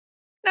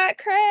not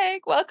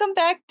Craig. Welcome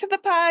back to the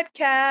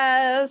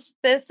podcast.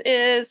 This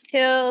is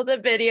Kill the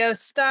Video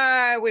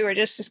Star. We were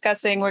just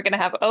discussing we're going to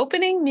have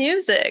opening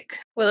music.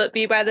 Will it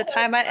be by the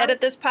time I edit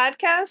this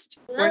podcast?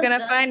 We're going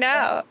to find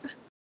out.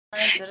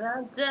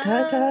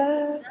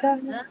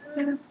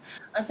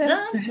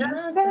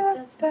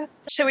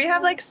 Should we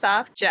have like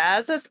soft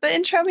jazz as the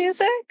intro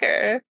music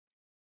or?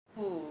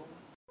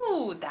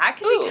 Ooh, that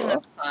could be kind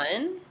of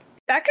fun.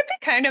 That could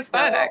be kind of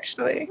fun,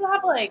 actually. We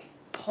have like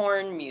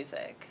porn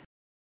music.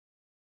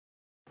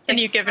 Can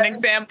you give an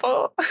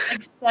example? Like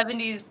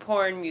 70s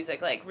porn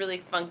music, like really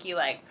funky,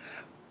 like.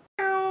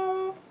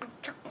 Oh,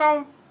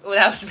 that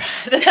was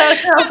bad.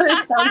 That's not what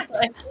it sounds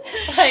like.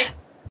 Like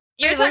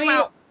you're talking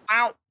about.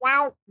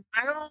 Like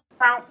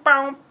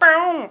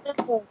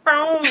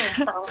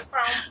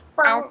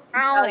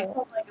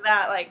something like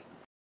that, like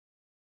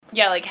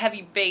like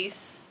heavy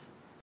bass.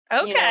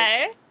 Okay. You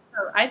know?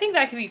 So I think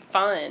that could be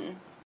fun.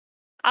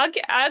 I'll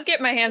get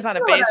my hands on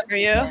a bass for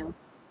you.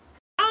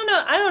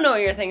 I don't know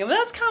what you're thinking, but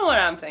that's kind of what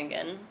I'm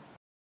thinking.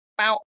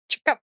 Bow,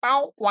 chicka,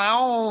 bow,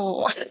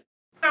 wow.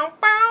 Bow,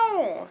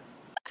 bow.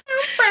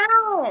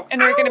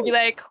 And we're gonna be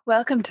like,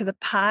 "Welcome to the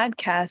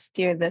podcast,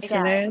 dear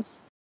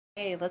listeners."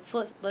 Hey, let's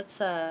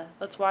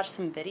watch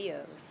some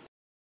videos.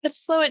 Let's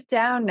slow it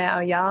down now,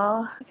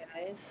 y'all.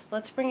 Guys,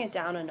 let's bring it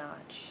down a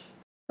notch.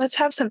 Let's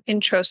have some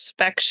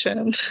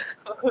introspection.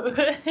 We're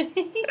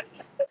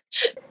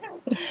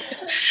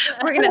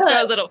gonna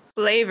throw a little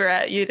flavor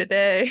at you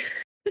today.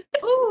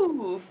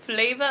 Ooh,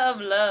 Flavor of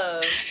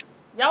Love.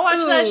 Y'all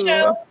watch that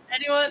show?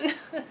 Anyone?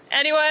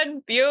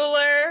 Anyone?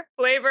 Bueller?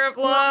 Flavor of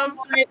Love?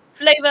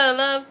 Flavor of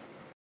Love.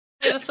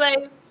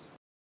 Flavor.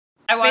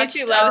 I watched.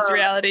 Macy loves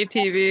reality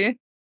TV.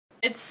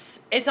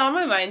 It's on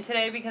my mind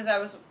today because I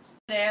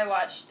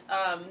watched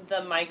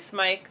the Mike's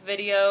Mike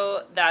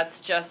video.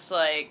 That's just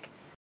like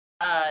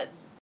the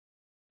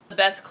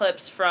best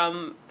clips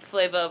from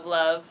Flavor of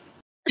Love.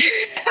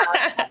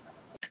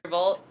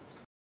 Revolt.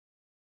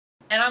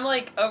 And I'm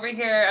like over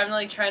here, I'm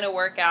like trying to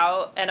work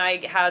out, and I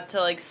had to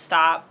like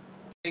stop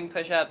doing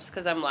push-ups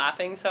because I'm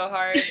laughing so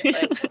hard.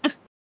 Like,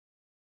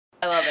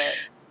 I love it.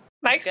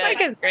 Mike's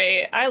Mike is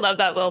great. I love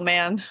that little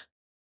man.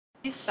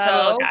 He's that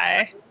little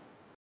guy.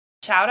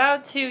 Shout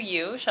out to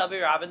you, Shelby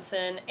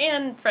Robinson,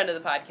 and friend of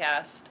the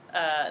podcast,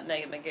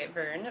 Megan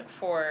McGivern,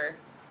 for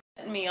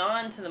getting me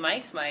on to the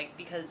Mike's Mike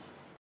because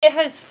it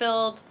has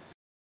filled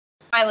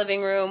my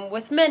living room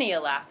with many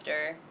a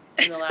laughter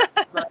in the last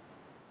month.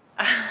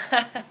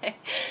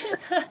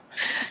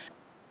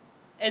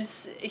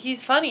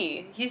 He's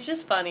funny. He's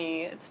just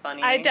funny. It's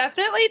funny. I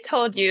definitely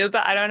told you,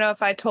 but I don't know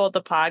if I told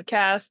the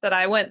podcast that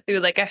I went through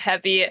like a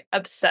heavy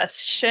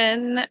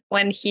obsession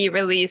when he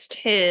released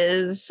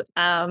his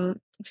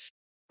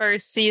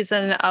first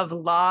season of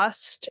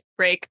Lost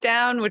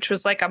breakdown, which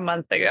was like a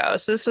month ago.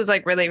 So this was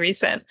like really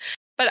recent.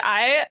 But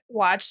I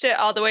watched it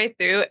all the way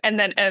through and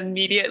then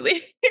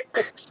immediately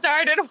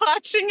started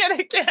watching it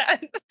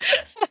again.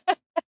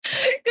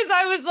 Because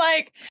I was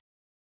like,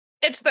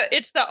 it's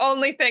the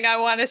only thing I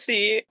want to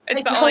see.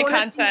 It's the only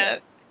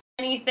content.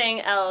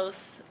 Anything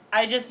else?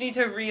 I just need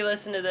to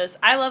re-listen to this.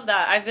 I love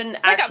that. I've been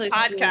like a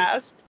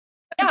podcast.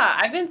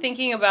 I've been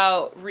thinking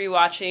about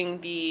rewatching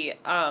the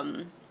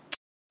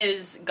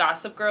his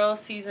Gossip Girl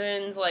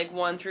seasons like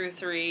 1 through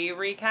 3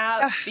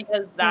 recap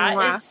because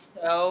that is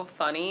so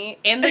funny,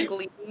 and the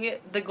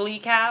Glee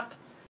cap,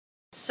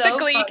 so the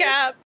Glee funny.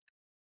 Cap.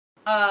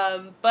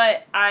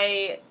 But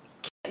I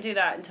can't do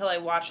that until I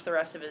watch the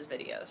rest of his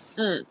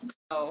videos.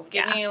 So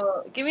give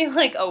me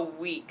like a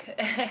week,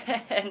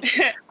 and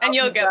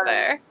you'll get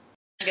there.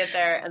 Get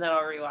there, and then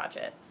I'll rewatch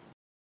it.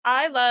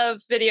 I love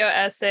video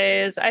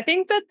essays. I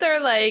think that they're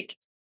like.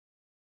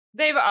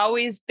 They've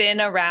always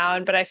been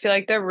around, but I feel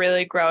like they're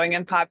really growing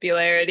in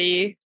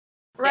popularity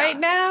right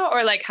now,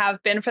 or like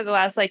have been for the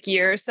last like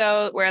year or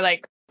so, where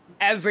like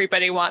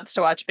everybody wants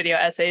to watch video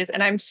essays,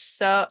 and I'm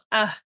so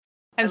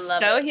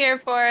here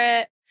for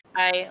it.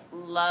 I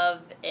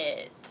love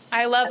it.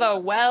 I love a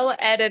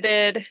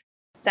well-edited,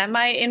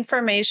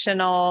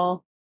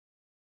 semi-informational,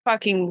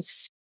 fucking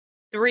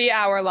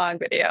 3-hour-long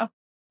video.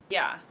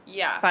 Yeah.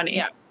 Funny.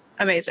 Yeah.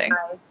 Amazing.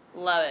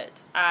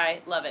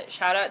 I love it.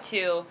 Shout out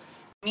to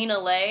Mina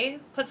Lay,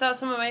 puts out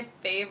some of my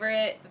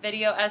favorite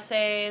video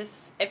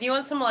essays. If you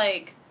want some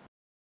like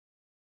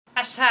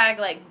hashtag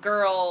like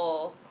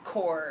girl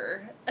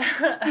core.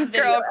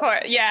 Girl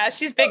core. Yeah,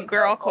 she's big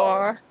girl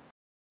core.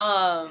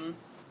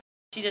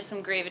 She does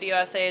some great video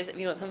essays. If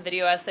you want some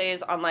video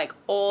essays on like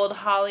old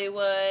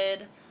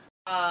Hollywood,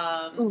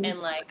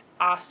 and like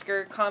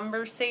Oscar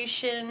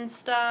conversation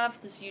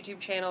stuff, this YouTube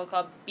channel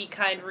called Be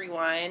Kind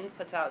Rewind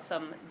puts out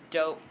some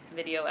dope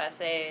video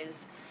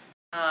essays.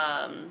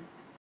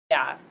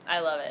 Yeah,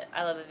 I love it.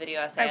 I love a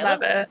video essay. I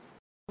love it.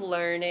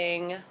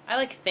 Learning. I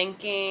like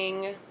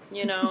thinking,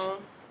 you know.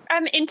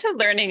 I'm into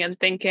learning and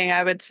thinking,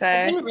 I would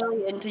say. I've been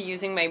really into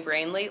using my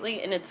brain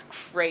lately, and it's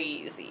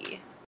crazy.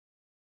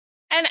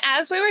 And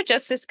as we were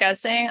just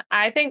discussing,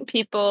 I think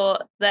people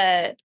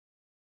that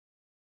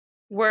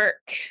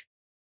work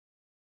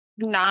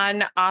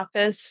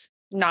non-office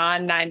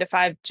non 9 to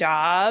 5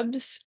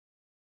 jobs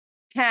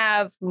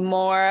have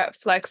more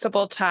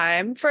flexible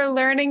time for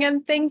learning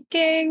and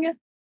thinking.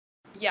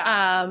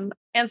 Yeah.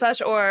 And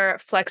such, or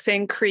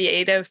flexing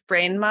creative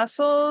brain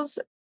muscles.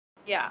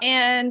 Yeah.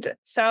 And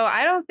so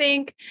I don't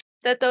think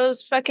that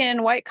those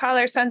fucking white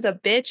collar sons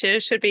of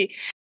bitches should be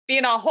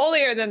being all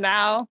holier than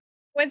thou.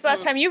 When's the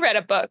last time you read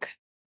a book?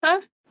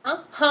 Huh?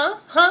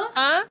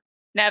 Huh?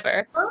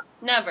 Never. Huh?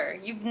 Never.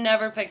 You've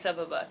never picked up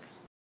a book.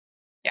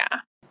 Yeah.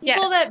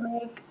 People Yes. that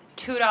make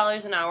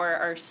 $2 an hour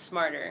are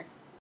smarter.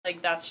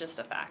 Like, that's just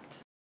a fact.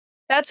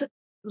 That's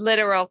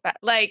literal fact.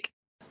 Like,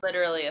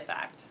 Literally a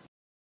fact.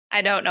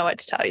 I don't know what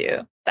to tell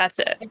you. That's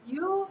it. If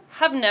you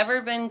have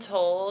never been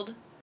told,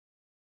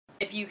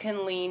 if you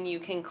can lean, you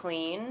can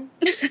clean,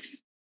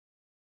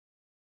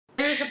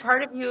 there's a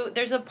part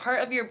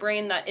of your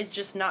brain that is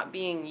just not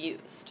being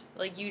used.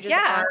 Like, you just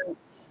aren't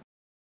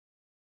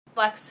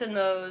flexing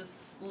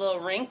those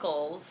little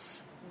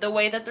wrinkles the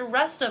way that the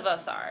rest of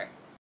us are.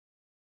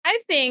 I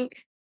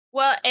think,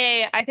 well,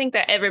 I think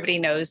that everybody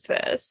knows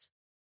this,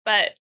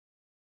 but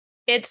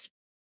it's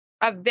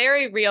a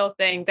very real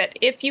thing that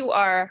if you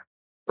are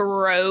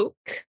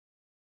broke,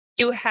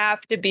 you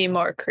have to be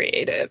more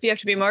creative. You have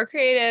to be more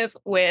creative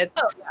with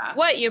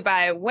what you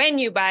buy, when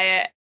you buy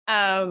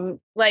it,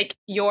 like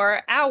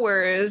your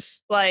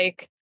hours,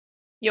 like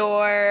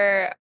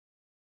your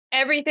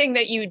everything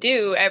that you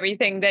do,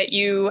 everything that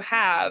you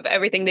have,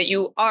 everything that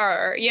you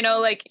are,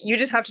 like you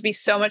just have to be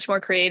so much more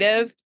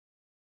creative.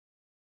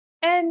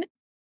 And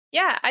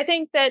yeah, I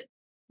think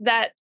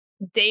that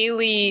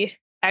daily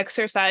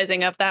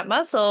exercising of that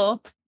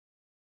muscle,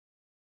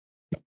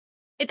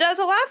 it does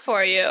a lot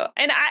for you.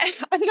 And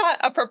I'm not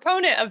a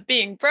proponent of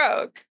being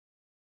broke.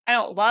 I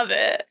don't love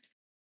it.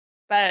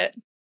 But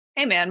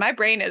hey, man, my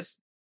brain is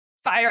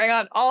firing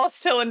on all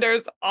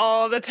cylinders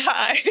all the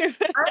time.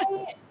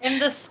 I am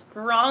the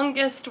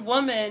strongest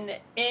woman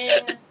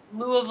in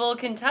Louisville,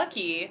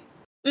 Kentucky,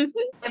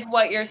 if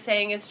what you're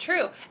saying is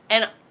true.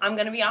 And I'm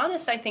going to be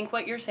honest, I think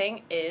what you're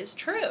saying is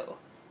true.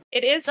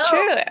 It is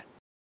true.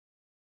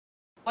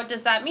 What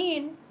does that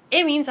mean?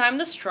 It means I'm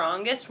the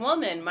strongest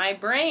woman. My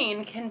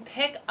brain can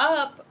pick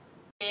up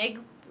big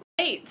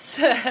weights.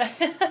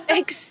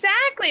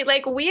 Exactly.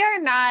 Like, we are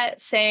not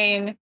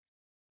saying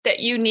that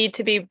you need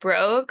to be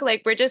broke.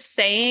 Like, we're just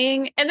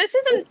saying, and this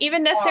isn't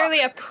even necessarily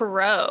a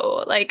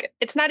pro. Like,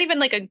 it's not even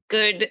like a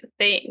good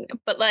thing,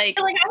 but like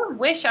I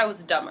wish I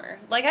was dumber.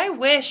 Like, I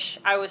wish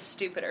I was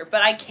stupider,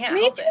 but I can't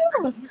help it.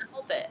 I can't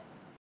help it.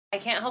 I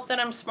can't help that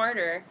I'm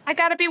smarter. I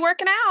gotta be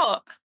working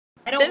out.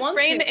 I don't want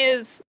to. This brain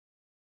is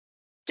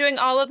doing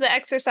all of the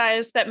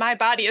exercise that my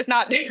body is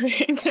not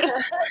doing.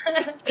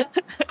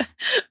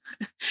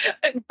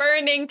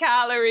 Burning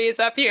calories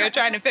up here,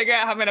 trying to figure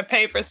out how I'm going to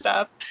pay for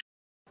stuff.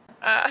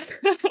 And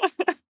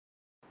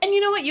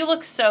you know what? You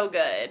look so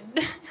good.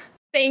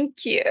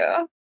 Thank you.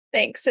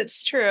 Thanks.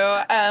 It's true.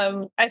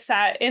 I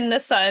sat in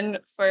the sun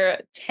for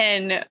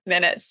 10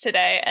 minutes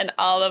today, and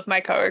all of my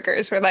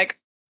coworkers were like,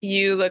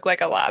 "You look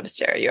like a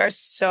lobster. You are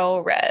so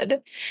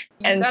red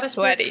and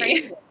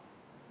sweaty."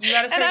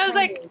 And I was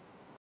like,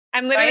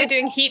 I'm literally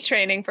doing heat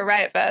training for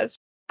Riot Fest.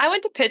 I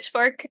went to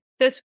Pitchfork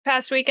this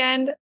past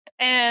weekend,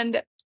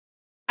 and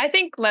I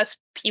think less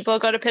people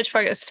go to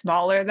Pitchfork. It's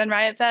smaller than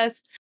Riot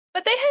Fest,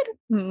 but they had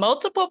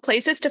multiple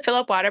places to fill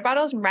up water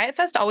bottles. And Riot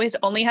Fest always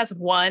only has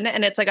one,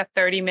 and it's like a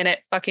 30-minute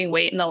fucking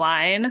wait in the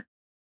line.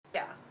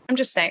 Yeah. I'm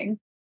just saying.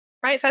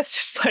 Riot Fest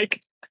is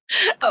like,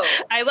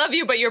 I love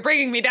you, but you're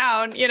bringing me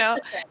down,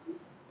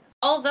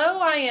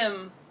 Although I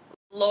am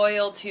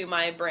loyal to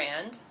my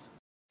brand,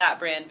 that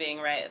brand being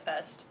Riot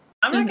Fest,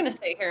 I'm not going to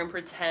sit here and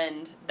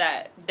pretend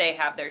that they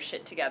have their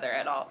shit together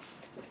at all.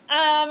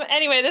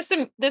 Anyway,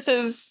 this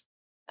is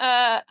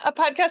a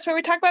podcast where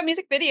we talk about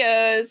music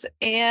videos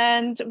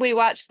and we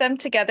watch them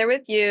together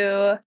with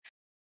you.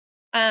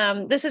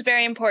 This is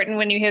very important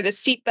when you hear the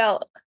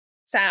seatbelt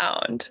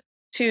sound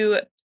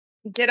to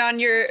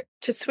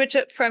to switch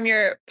it from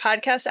your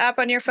podcast app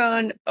on your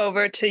phone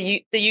over to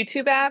the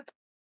YouTube app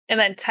and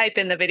then type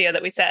in the video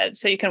that we said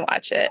so you can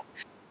watch it.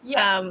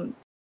 Yeah.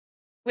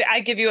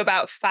 I give you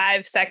about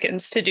 5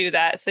 seconds to do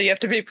that, so you have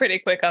to be pretty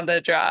quick on the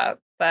draw.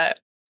 But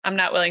I'm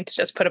not willing to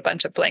just put a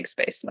bunch of blank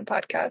space in the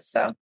podcast.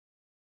 So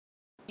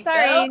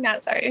sorry,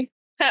 not sorry.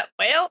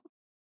 Well,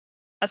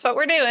 that's what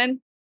we're doing.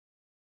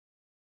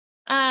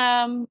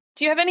 Do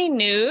you have any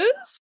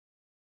news?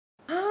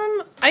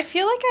 I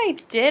feel like I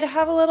did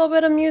have a little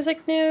bit of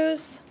music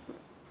news.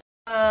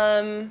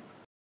 And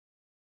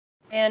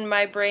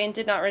my brain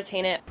did not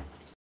retain it.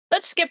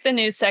 Let's skip the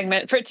news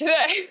segment for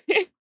today.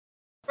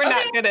 We're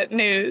not good at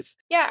news.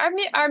 Yeah,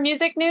 our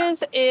music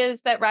news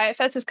is that Riot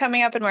Fest is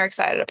coming up and we're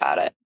excited about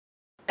it.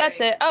 That's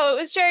it. Oh, it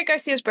was Jerry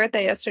Garcia's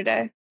birthday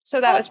yesterday.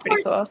 So that was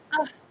pretty cool.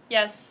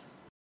 Yes.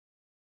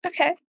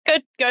 Okay.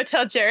 Go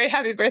tell Jerry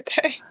happy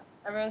birthday.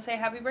 Everyone say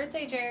happy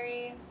birthday,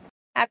 Jerry.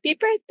 Happy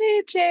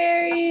birthday,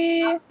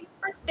 Jerry. Happy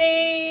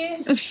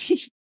birthday.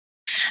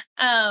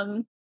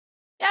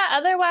 Yeah,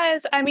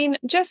 otherwise, I mean,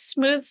 just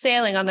smooth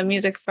sailing on the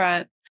music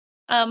front.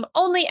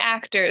 Only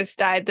actors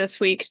died this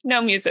week,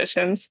 no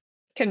musicians.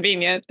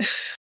 Convenient.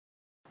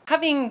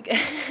 Having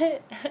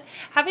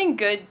having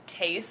good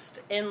taste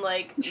in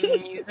like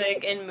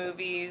music and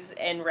movies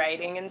and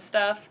writing and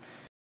stuff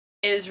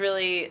is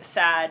really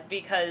sad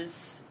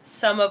because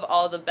some of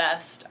all the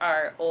best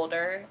are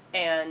older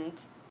and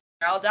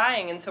they're all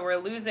dying, and so we're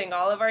losing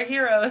all of our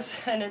heroes,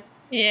 and it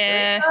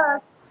really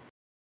sucks.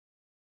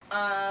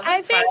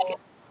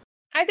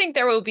 I think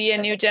there will be a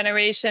new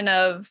generation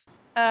of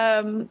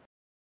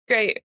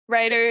great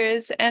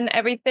writers and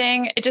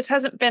everything. It just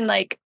hasn't been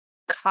like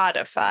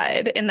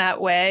codified in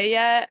that way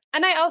yet.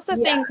 And I also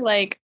think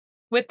like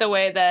with the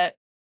way that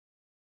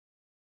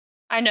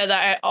I know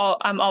that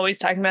I'm always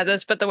talking about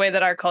this, but the way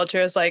that our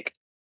culture is like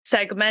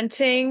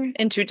segmenting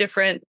into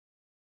different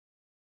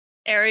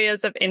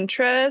areas of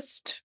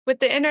interest with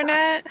the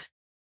internet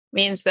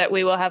means that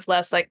we will have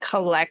less like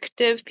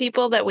collective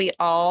people that we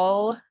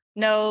all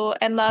know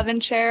and love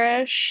and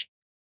cherish.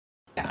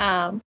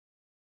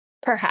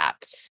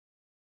 Perhaps.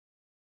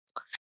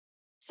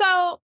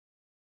 So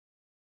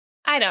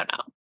I don't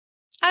know.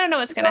 I don't know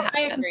what's going to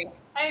happen.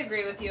 I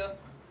agree with you.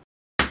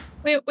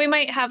 We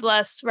might have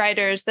less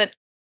writers that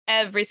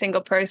every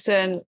single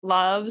person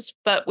loves,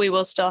 but we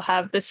will still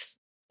have the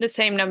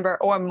same number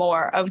or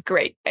more of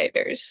great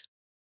writers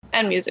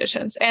and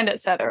musicians and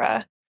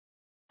etc.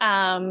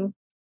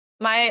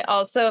 My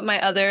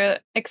other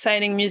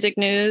exciting music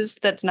news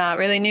that's not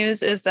really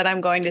news is that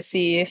I'm going to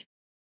see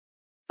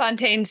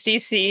Fontaines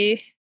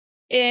DC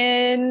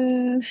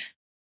in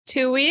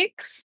 2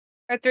 weeks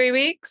or 3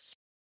 weeks.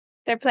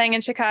 They're playing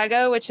in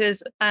Chicago, which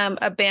is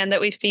a band that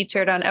we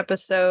featured on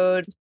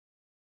episode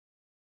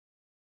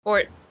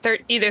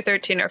either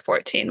 13 or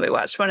 14. We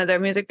watched one of their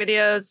music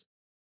videos,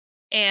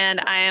 and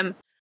I am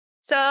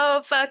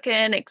so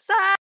fucking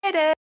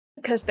excited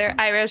because they're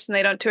Irish and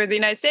they don't tour the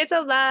United States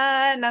a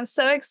lot, and I'm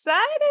so excited.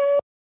 Oh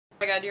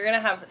my God, you're gonna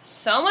have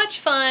so much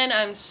fun.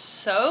 I'm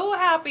so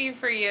happy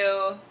for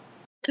you.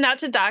 Not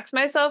to dox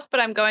myself, but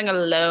I'm going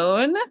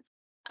alone.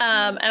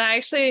 And I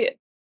actually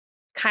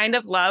kind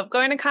of love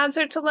going to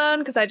concerts alone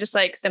because I just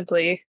like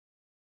simply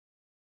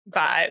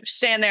vibe,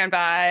 stand there and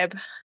vibe.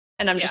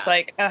 And I'm just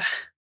like,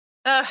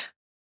 I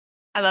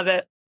love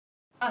it.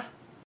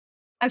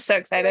 I'm so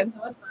excited.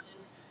 I'm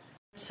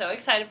so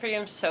excited for you.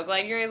 I'm so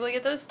glad you're able to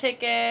get those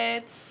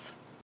tickets.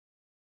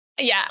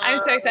 Yeah, I'm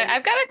so excited.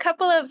 I've got a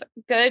couple of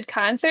good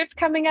concerts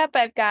coming up.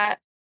 I've got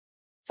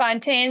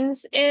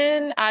Fontaines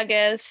in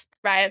August,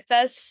 Riot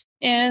Fest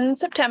in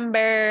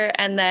September,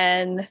 and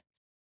then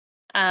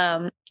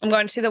I'm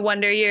going to see the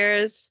Wonder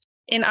Years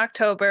in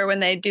October when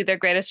they do their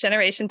Greatest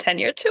Generation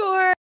 10-year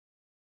tour.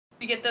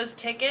 Did you get those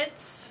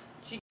tickets?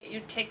 Did you get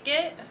your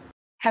ticket?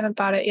 Haven't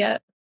bought it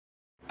yet.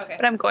 Okay.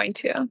 But I'm going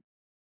to.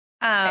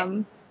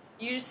 Okay.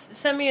 You just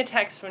send me a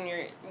text when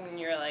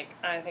you're like,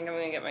 I think I'm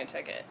going to get my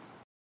ticket.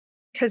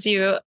 Because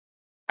you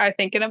are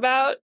thinking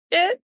about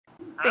it?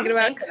 I'm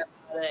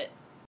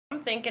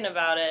thinking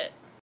about it.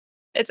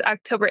 It's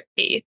October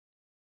 8th.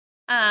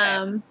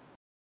 So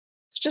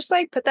just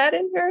like put that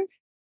in your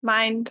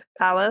mind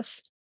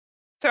palace.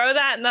 Throw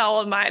that in the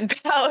old mind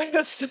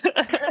palace.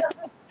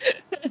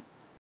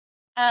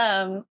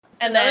 And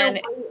then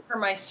for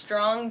my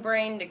strong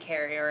brain to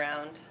carry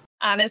around.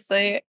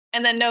 Honestly.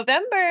 And then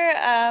November,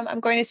 I'm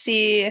going to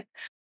see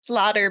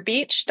Slaughter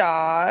Beach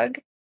Dog,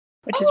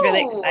 which is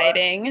really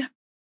exciting.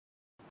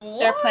 What?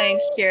 They're playing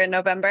here in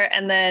November.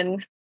 And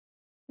then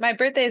my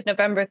birthday is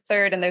November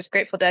 3rd, and there's a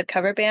Grateful Dead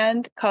cover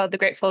band called the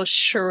Grateful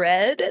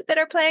Shred that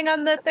are playing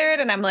on the 3rd.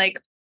 And I'm like,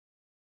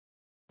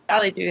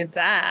 probably do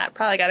that.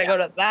 Probably got to go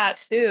to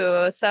that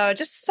too. So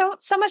just so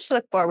much to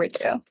look forward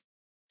to.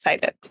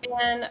 Excited.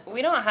 And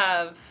we don't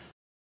have...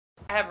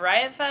 I have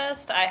Riot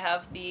Fest. I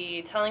have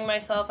the telling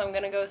myself I'm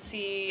going to go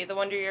see the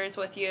Wonder Years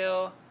with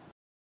you.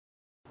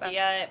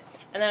 And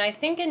then I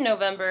think in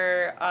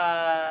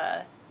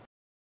November,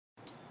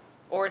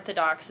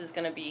 Orthodox is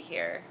going to be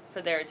here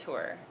for their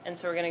tour. And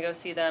so we're going to go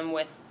see them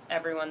with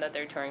everyone that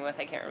they're touring with.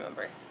 I can't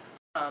remember.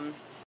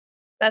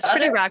 That's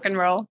pretty rock and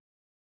roll.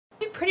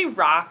 Pretty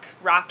rock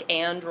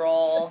and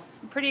roll.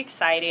 Pretty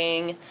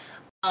exciting.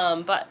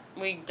 But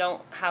we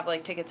don't have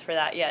like tickets for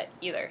that yet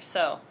either.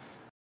 So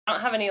I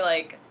don't have any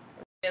like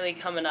really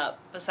coming up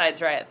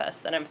besides Riot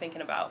Fest that I'm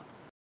thinking about.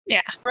 Yeah.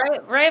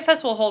 Riot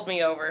Fest will hold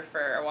me over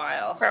for a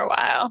while.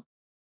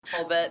 A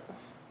little bit.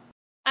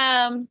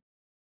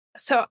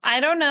 So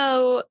I don't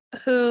know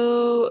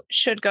who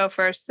should go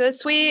first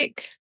this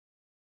week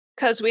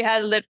because we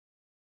had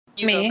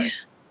me.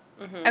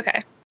 Mm-hmm.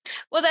 Okay.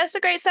 Well, that's a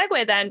great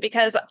segue then,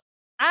 because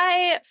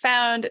I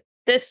found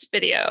this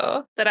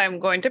video that I'm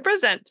going to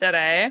present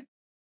today.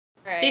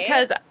 Right.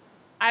 Because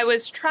I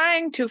was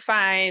trying to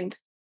find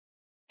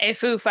a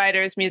Foo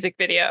Fighters music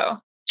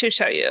video to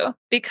show you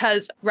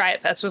because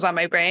Riot Fest was on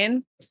my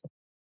brain.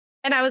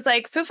 And I was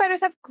like, Foo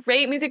Fighters have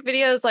great music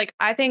videos. Like,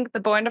 I think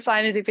the Born to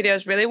Fly music video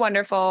is really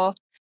wonderful.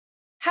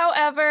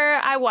 However,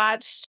 I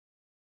watched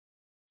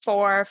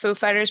 4 Foo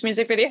Fighters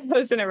music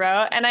videos in a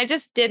row, and I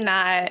just did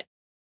not...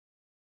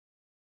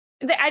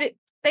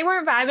 They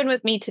weren't vibing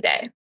with me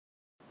today,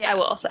 I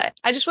will say.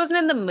 I just wasn't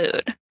in the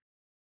mood.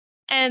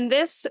 And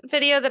this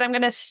video that I'm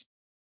going to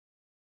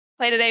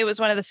play today was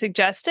one of the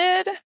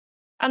suggested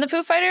on the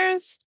Foo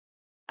Fighters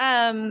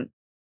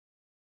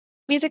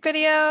music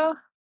video,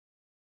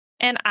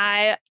 and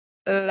I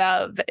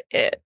love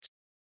it.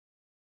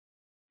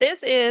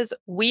 This is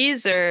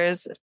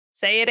Weezer's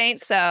 "Say It Ain't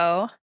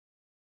So."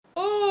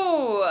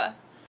 Ooh,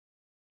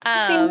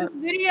 I've seen this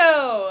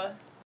video.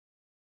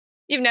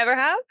 You've never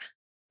have?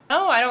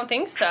 No, I don't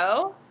think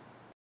so.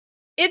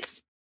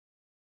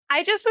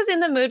 I just was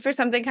in the mood for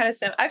something kind of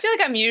simple. I feel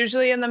like I'm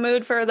usually in the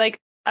mood for like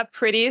a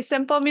pretty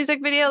simple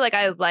music video. Like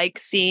I like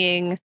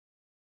seeing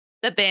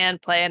the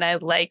band play and I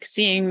like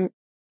seeing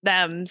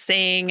them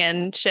sing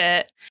and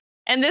shit.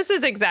 And this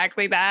is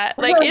exactly that.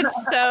 Like it's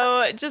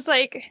so just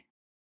like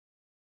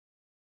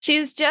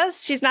she's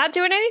not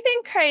doing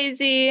anything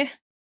crazy.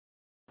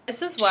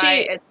 This is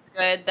why it's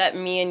good that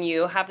me and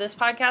you have this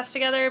podcast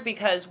together,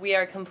 because we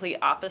are complete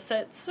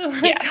opposites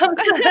when it comes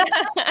to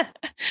that.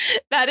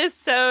 That is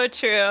so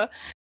true.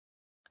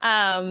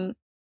 And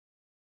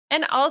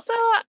also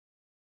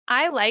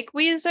I like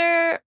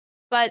Weezer,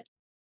 but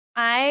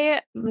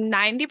I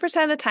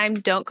 90% of the time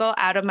don't go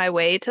out of my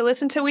way to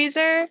listen to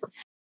Weezer.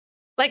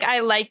 Like I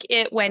like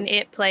it when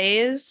it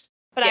plays,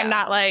 but I'm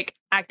not like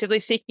actively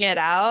seeking it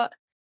out.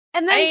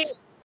 And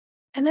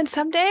then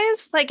some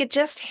days like it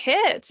just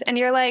hits and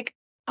you're like,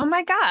 oh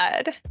my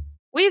God,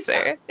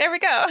 Weezer. There we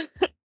go.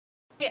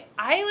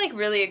 I like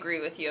really agree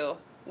with you.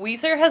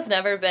 Weezer's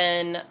never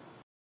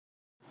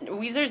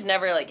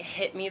like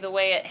hit me the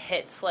way it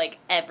hits like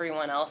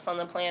everyone else on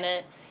the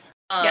planet.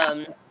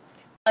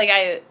 Like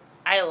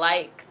I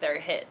like their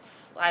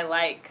hits. I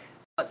like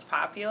what's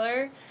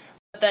popular.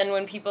 But then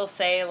when people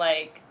say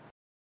like,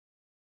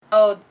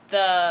 oh,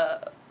 I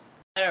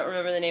don't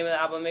remember the name of the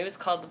album. Maybe it's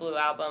called the Blue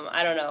Album.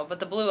 I don't know. But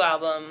the Blue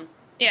Album.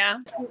 Yeah.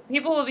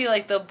 People will be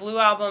like, the Blue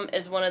Album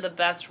is one of the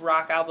best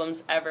rock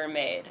albums ever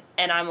made.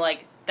 And I'm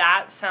like,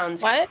 that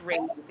sounds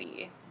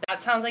crazy.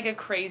 That sounds like a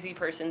crazy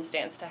person's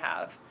stance to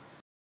have.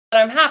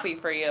 But I'm happy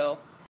for you.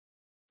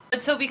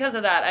 But so because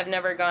of that, I've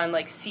never gone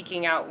like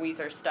seeking out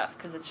Weezer stuff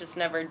because it's just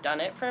never done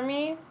it for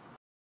me.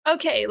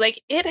 Okay,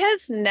 like it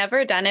has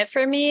never done it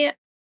for me.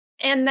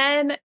 And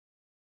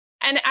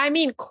I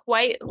mean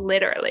quite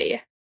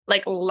literally,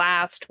 like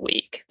last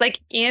week, like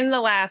in the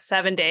last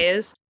 7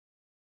 days,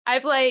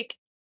 I've like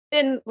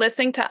been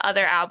listening to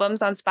other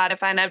albums on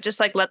Spotify and I've just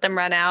like let them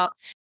run out.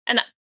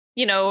 And,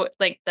 you know,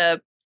 like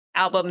the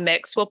album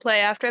mix will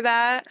play after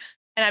that.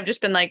 And I've just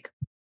been like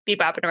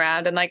bebopping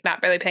around and like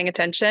not really paying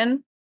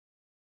attention.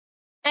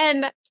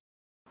 And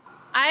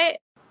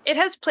it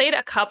has played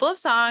a couple of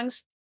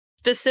songs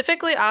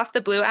specifically off the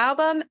Blue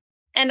Album.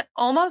 And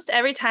almost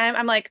every time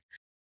I'm like,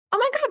 oh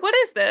my God, what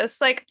is this?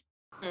 Like,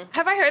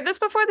 have I heard this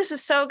before? This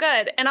is so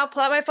good. And I'll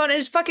pull out my phone and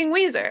it's fucking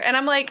Weezer. And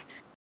I'm like,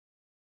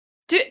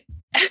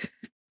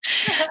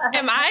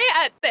 am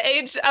I at the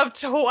age of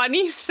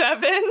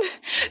 27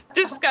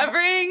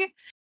 discovering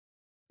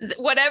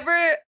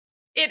whatever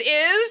it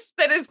is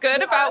that is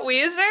good about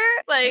Weezer?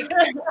 Like,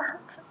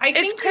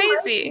 it's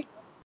crazy.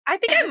 I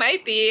think I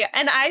might be.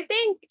 And I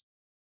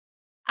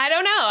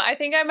don't know. I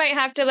think I might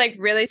have to like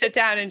really sit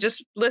down and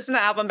just listen to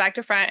the album back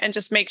to front and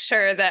just make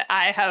sure that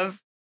I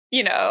have,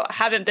 you know,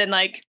 haven't been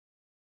like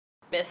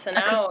missing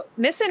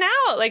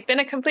out, like been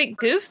a complete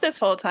goof this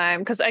whole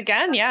time. Cause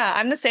again, yeah,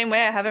 I'm the same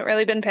way. I haven't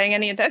really been paying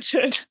any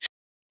attention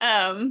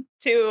to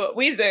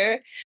Weezer.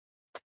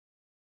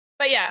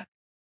 But yeah.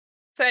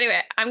 So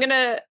anyway, I'm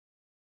gonna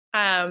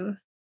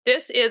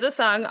this is a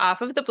song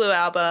off of the Blue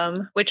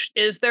Album, which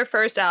is their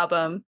first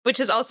album, which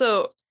is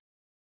also,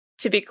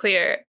 to be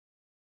clear,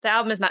 the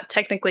album is not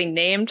technically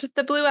named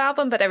the Blue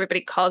Album, but everybody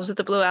calls it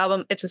the Blue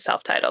Album. It's a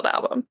self-titled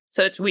album.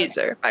 So it's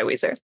Weezer by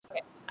Weezer.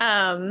 Okay.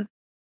 And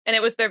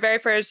it was their very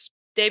first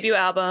debut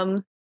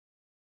album.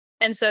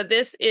 And so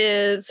this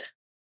is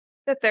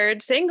the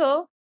third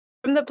single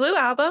from the Blue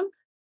Album,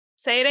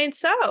 Say It Ain't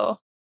So.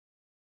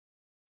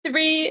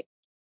 3,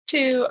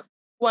 2,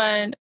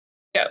 1,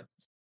 go.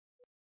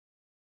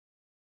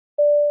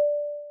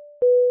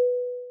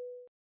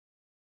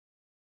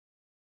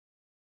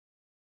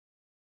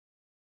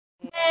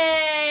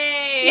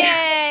 Yay!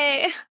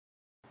 Yay!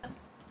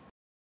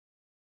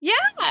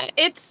 Yeah,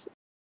 it's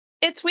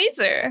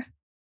Weezer.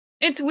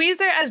 It's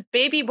Weezer as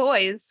baby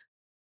boys.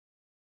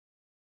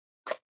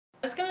 I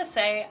was gonna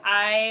say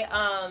I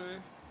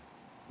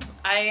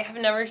have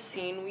never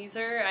seen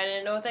Weezer. I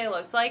didn't know what they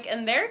looked like,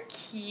 and they're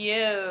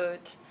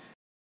cute.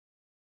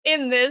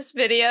 In this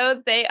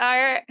video, they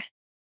are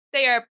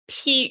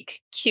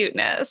peak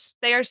cuteness.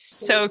 They are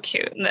so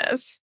cute in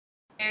this.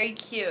 Very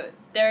cute.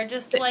 They're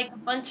just like a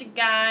bunch of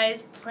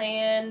guys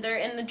playing. They're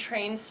in the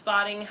train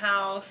spotting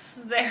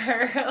house.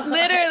 They're like...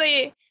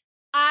 Literally,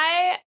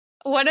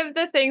 one of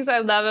the things I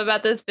love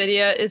about this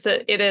video is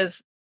that it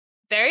is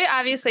very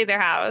obviously their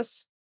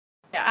house.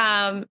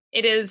 Yeah.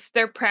 It is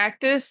their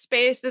practice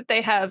space that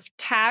they have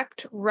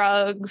tacked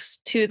rugs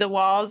to the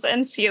walls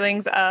and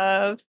ceilings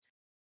of,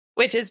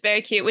 which is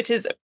very cute, which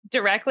is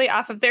directly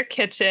off of their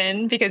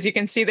kitchen because you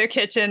can see their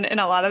kitchen in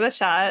a lot of the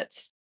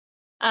shots.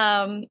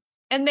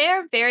 And they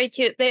are very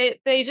cute.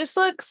 They just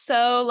look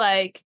so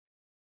like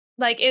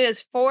like it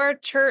is 4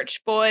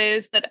 church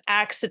boys that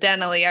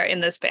accidentally are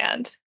in this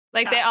band.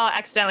 Like they all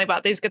accidentally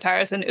bought these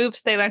guitars and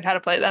oops, they learned how to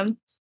play them.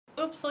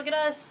 Oops, look at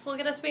us. Look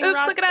at us being Oops,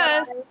 rock look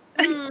at us.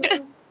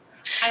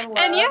 I love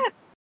And yeah,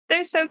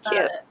 they're so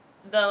cute.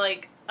 the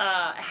like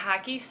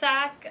hacky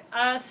sack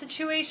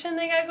situation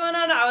they got going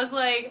on. I was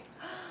like,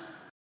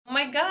 oh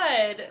my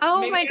god.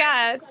 Oh Maybe my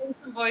god. find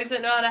some boys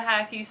that know how to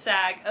hacky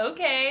sack.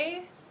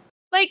 Okay.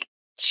 Like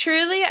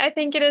truly, I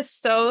think it is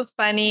so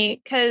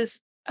funny because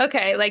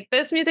okay, like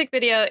this music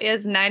video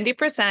is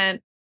 90%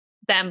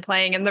 them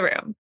playing in the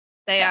room.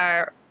 They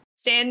are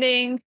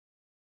standing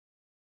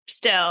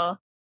still.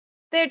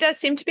 There does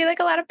seem to be like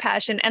a lot of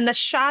passion, and the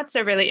shots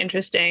are really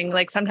interesting.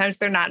 Like sometimes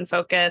they're not in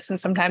focus, and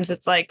sometimes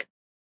it's like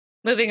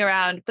moving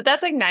around, but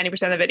that's like 90%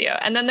 of the video.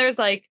 And then there's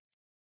like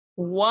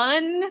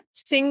one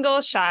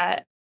single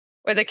shot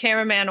where the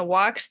cameraman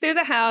walks through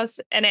the house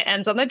and it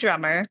ends on the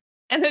drummer.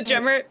 And the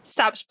drummer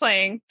stops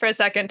playing for a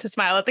second to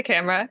smile at the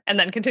camera and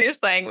then continues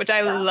playing, which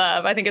I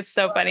love. I think it's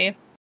so funny.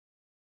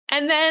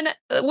 And then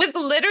with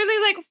literally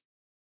like,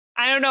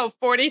 I don't know,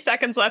 40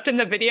 seconds left in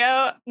the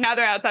video, now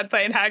they're outside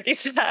playing hacky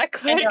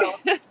sack. Like,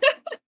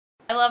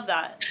 I love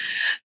that.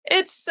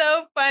 It's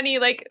so funny,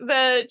 like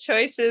the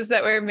choices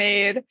that were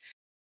made.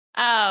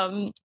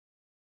 But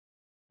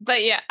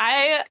yeah,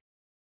 I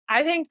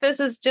think this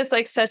is just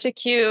like such a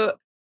cute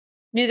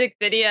music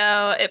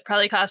video. It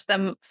probably cost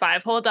them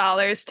 $5 whole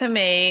to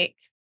make.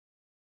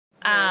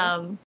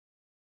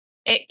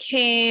 It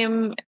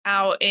came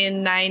out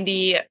in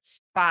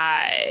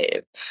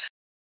 1995.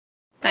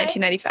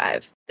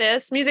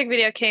 This music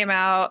video came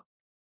out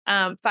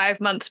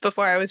 5 months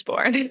before I was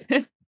born.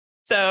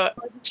 So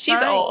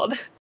she's old.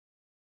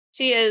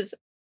 She is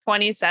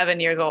 27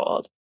 years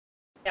old.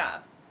 Yeah.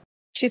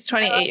 She's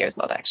 28 years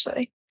old,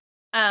 actually.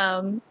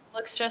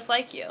 Looks just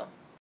like you.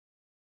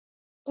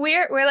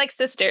 We're like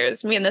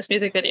sisters, me in this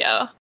music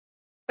video.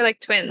 We're like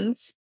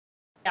twins.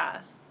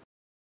 Yeah.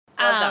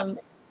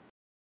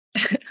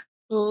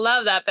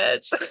 Love that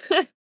bitch.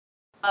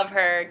 Love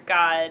her.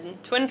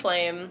 God. Twin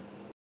flame.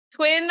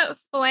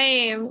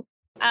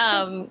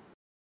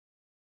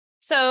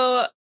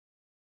 So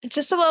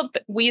just a little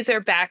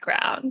Weezer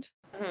background.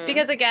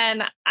 Because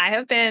again, I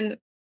have been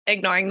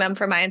ignoring them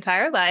for my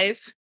entire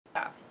life.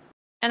 Yeah.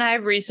 And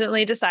I've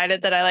recently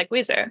decided that I like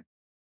Weezer.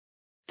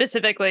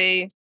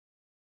 Specifically,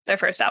 their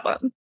first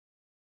album.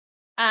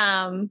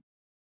 So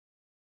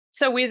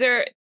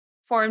Weezer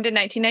formed in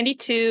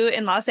 1992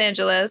 in Los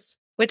Angeles,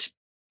 which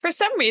for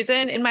some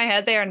reason in my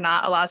head, they are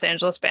not a Los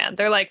Angeles band.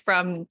 They're like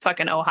from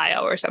fucking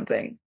Ohio or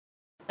something.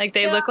 Like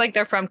they look like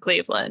they're from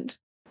Cleveland.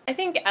 I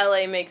think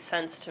LA makes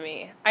sense to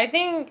me. I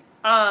think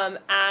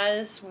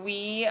as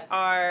we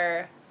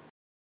are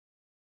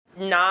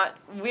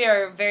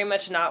very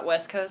much not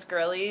West Coast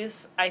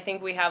girlies. I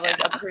think we have like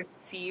a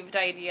perceived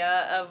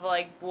idea of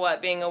like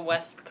what being a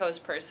West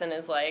Coast person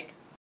is like.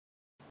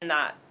 And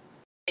that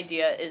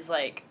idea is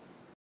like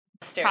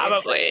stereotypical.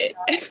 Probably.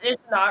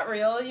 It's not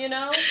real, you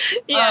know?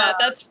 Yeah,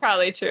 that's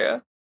probably true.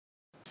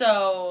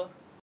 So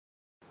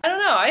I don't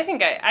know. I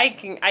think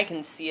I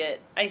can see it.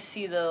 I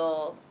see the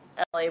little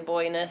LA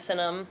boyness in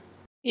them.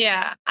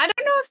 Yeah. I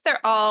don't know if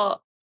they're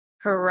all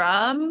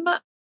from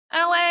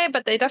LA,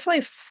 but they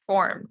definitely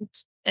formed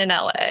in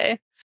LA.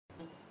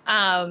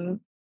 And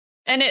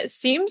it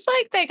seems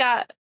like they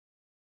got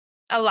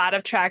a lot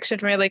of traction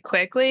really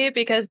quickly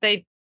because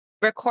they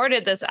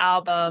recorded this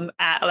album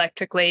at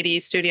Electric Lady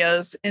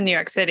Studios in New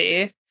York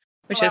City,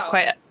 which is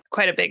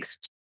quite a big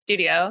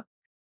studio.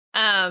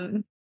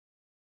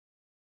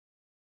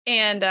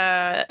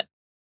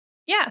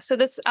 So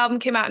this album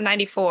came out in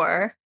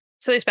 94.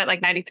 So they spent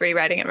like 93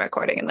 writing and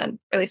recording and then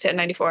released it in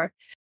 94.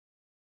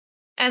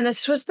 And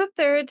this was the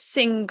third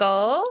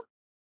single.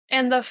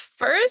 And the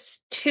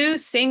first 2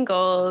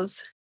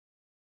 singles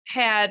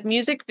had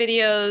music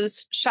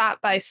videos shot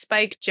by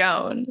Spike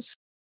Jonze,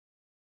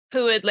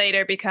 who would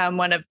later become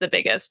one of the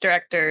biggest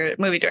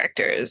movie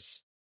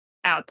directors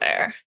out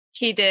there.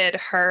 He did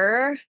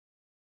Her,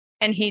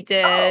 and he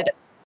did,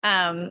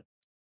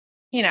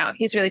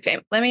 he's really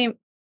famous. Let me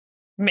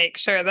make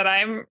sure that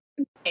I'm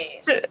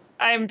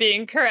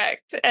being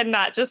correct and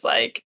not just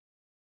like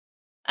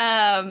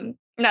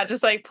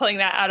pulling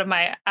that out of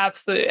my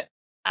absolute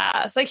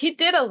ass. Like he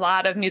did a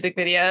lot of music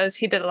videos.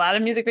 He did a lot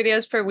of music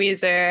videos for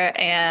Weezer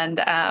and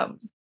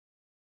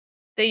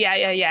the Yeah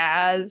Yeah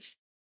Yeahs.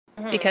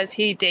 Because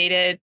he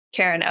dated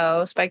Karen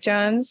O, Spike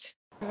Jonze.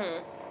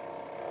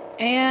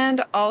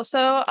 And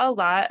also a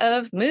lot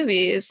of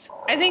movies.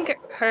 I think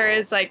Her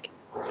is like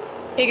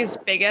his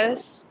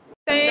biggest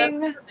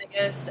thing. It's the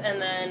biggest,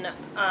 and then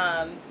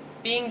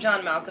Being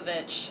John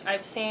Malkovich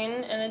I've seen,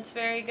 and it's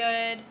very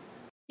good.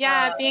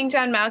 Yeah, Being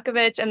John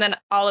Malkovich, and then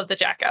all of the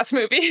Jackass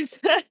movies.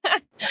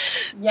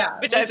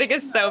 Which I think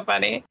is so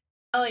funny.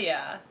 Hell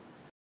yeah.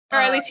 Or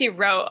at least he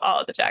wrote all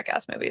of the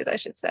Jackass movies, I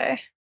should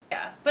say.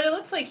 Yeah, but it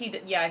looks like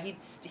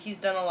he's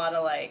done a lot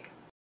of like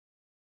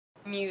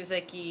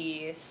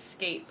music-y,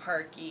 skate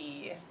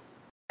parky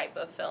type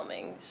of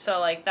filming. So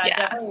like that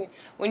definitely,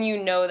 when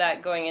you know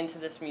that going into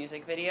this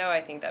music video, I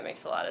think that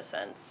makes a lot of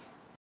sense.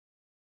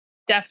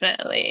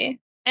 Definitely.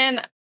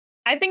 And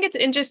I think it's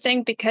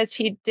interesting because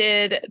he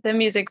did the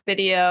music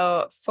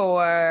video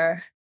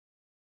for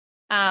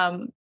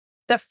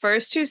the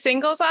first two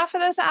singles off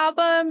of this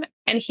album,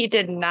 and he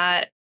did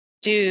not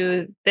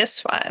do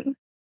this one.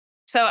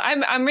 So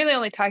I'm really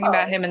only talking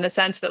about him in the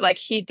sense that like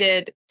he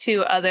did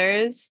two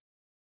others.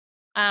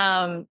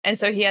 And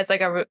so he has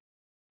like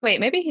wait,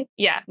 maybe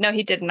no,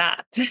 he did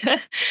not.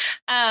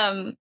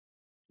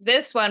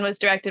 This one was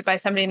directed by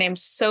somebody named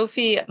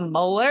Sophie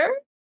Muller.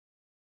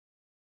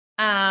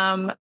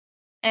 And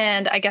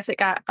I guess it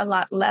got a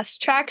lot less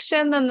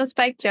traction than the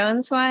Spike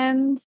Jonze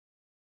ones.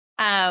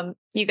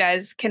 You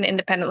guys can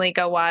independently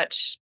go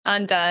watch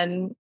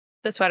Undone,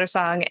 The Sweater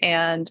Song,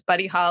 and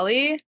Buddy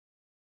Holly,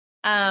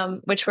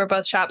 which were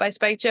both shot by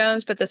Spike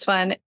Jonze, but this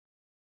one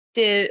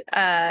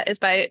is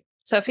by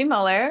Sophie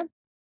Muller,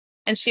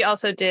 and she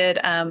also did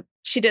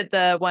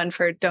the one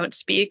for Don't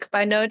Speak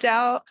by No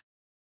Doubt.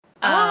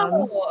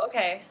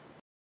 Okay.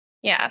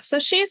 Yeah, so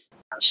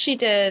she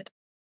did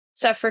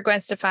stuff for Gwen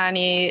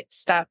Stefani,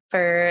 stuff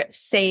for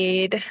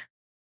Sade,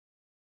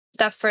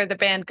 stuff for the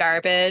band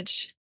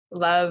Garbage.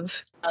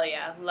 Love. Oh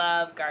yeah,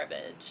 love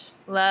Garbage.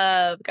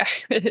 Love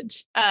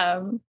Garbage.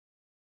 And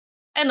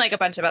like a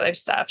bunch of other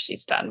stuff.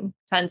 She's done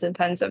tons and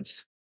tons of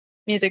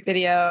music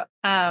videos,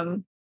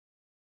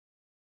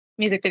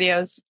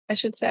 I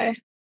should say.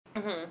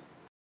 Mm-hmm.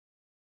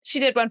 She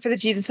did one for the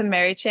Jesus and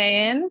Mary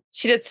Chain.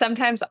 She did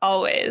Sometimes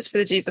Always for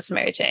the Jesus and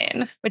Mary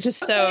Chain, which is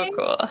so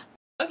cool.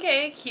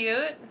 Okay,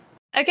 cute.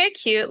 Okay,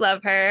 cute.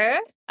 Love her.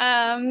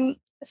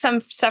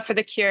 Some stuff for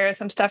The Cure,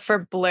 some stuff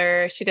for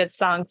Blur. She did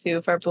Song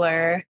 2 for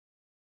Blur.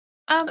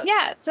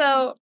 Yeah,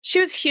 so she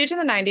was huge in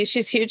the 90s.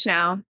 She's huge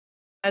now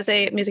as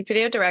a music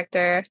video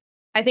director.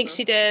 I think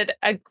she did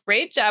a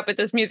great job with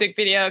this music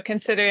video,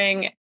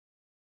 considering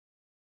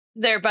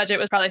their budget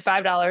was probably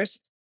 $5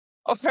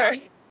 over.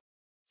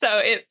 So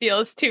it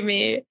feels to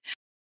me.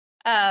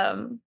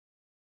 And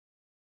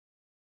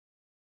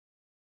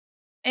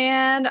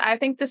I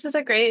think this is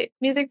a great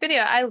music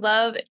video.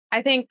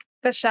 I think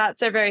the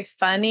shots are very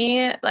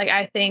funny. Like,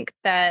 I think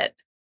that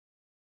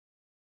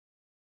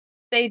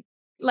they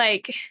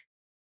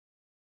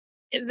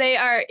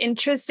are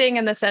interesting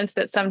in the sense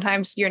that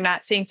sometimes you're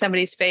not seeing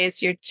somebody's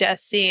face. You're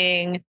just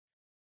seeing,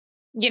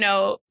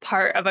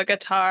 part of a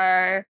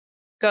guitar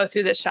go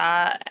through the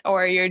shot,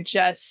 or you're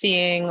just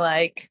seeing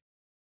like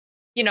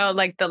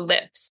the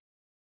lips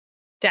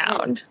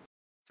down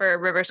for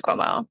Rivers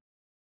Cuomo.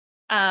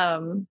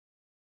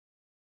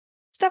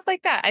 Stuff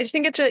like that. I just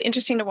think it's really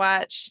interesting to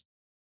watch.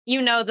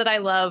 That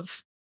I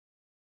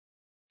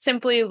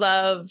simply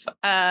love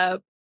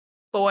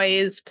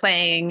boys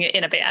playing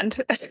in a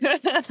band.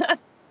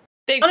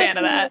 Big fan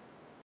of that.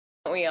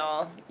 We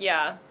all,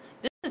 yeah.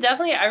 This is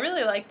definitely, I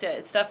really liked it.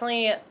 It's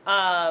definitely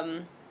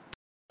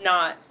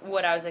not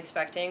what I was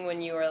expecting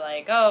when you were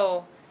like,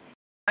 oh,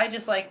 I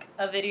just like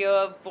a video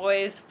of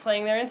boys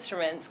playing their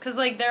instruments. Because,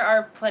 like, there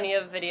are plenty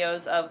of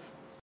videos of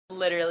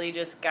literally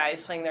just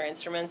guys playing their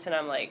instruments, and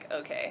I'm like,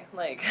 okay,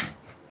 like...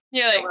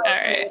 You're like, all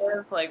right.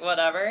 Like,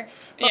 whatever.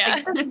 But, yeah.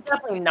 Like, it's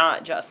definitely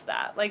not just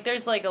that. Like,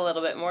 there's, like, a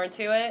little bit more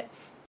to it.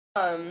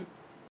 But,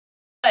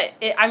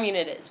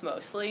 it is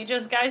mostly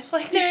just guys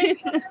playing their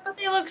instruments, but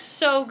they look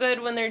so good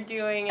when they're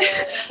doing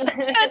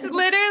it. That's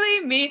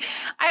literally me.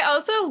 I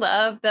also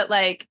love that,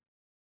 like,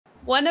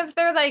 one of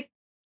their, like,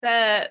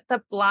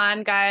 the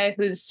blonde guy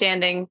who's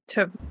standing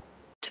to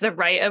the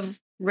right of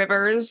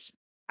Rivers,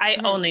 I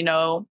only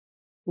know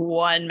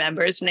one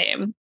member's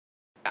name.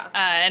 Yeah.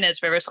 And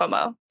it's Rivers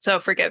Cuomo, so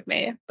forgive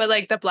me. But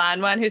like the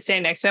blonde one who's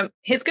standing next to him,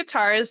 his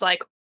guitar is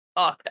like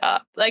fucked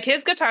up. Like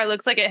his guitar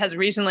looks like it has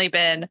recently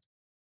been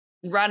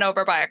run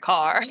over by a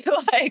car.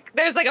 Like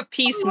there's like a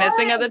piece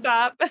missing at the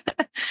top.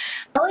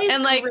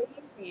 And like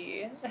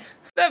crazy.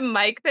 The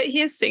mic that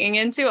he is singing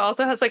into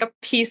also has like a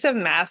piece of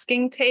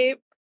masking tape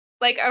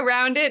like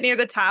around it near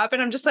the top,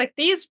 and I'm just like,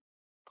 these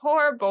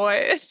poor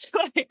boys.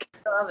 Like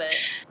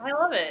I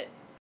love it.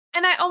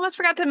 And I almost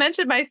forgot to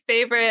mention my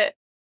favorite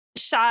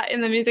shot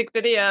in the music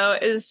video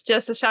is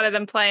just a shot of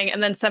them playing,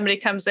 and then somebody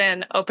comes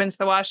in, opens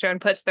the washer,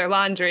 and puts their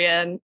laundry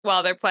in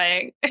while they're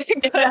playing.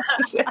 It's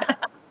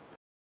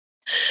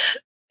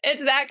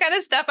that kind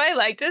of stuff I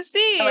like to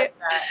see.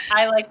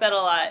 I like that a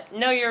lot.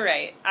 No, you're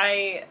right.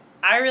 I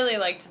really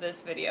liked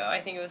this video.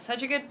 I think it was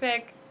such a good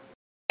pick.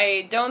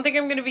 I don't think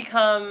I'm going to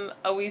become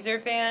a Weezer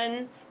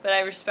fan, but I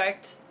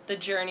respect the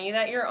journey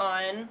that you're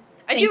on.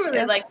 I do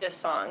really like this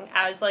song.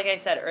 As like I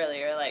said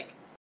earlier, like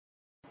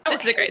this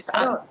is a great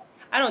song.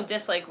 I don't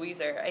dislike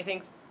Weezer. I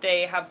think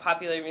they have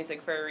popular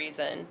music for a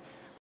reason.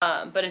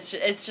 But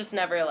it's just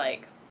never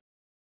like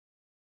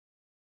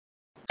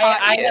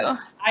I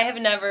have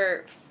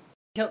never,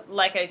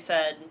 like I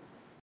said,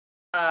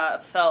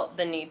 felt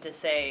the need to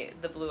say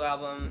the Blue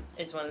Album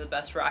is one of the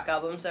best rock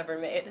albums ever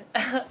made.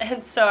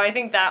 And so I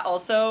think that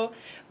also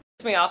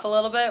puts me off a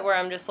little bit, where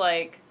I'm just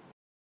like,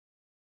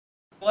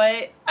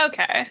 what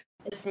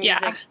is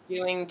music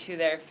doing to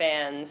their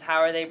fans? How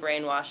are they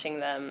brainwashing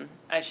them?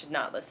 I should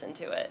not listen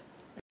to it.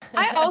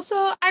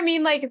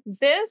 like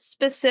this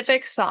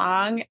specific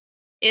song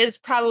is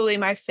probably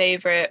my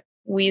favorite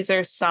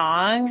Weezer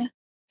song.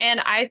 And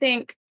I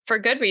think for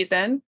good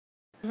reason.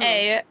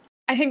 I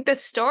think the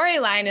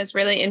storyline is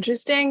really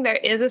interesting. There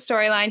is a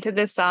storyline to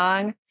this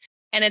song,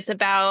 and it's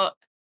about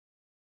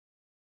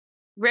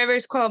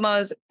Rivers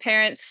Cuomo's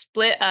parents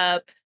split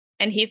up,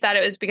 and he thought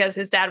it was because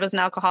his dad was an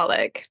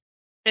alcoholic.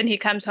 And he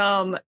comes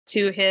home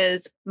to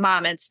his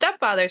mom and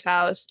stepfather's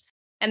house,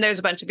 and there's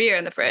a bunch of beer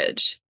in the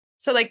fridge.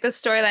 So, like, the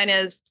storyline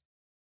is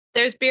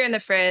there's beer in the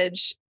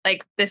fridge.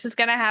 Like, this is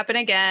going to happen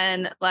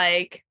again.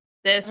 Like,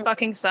 this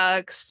fucking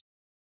sucks.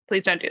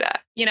 Please don't do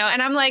that. You know?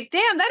 And I'm like,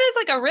 damn, that is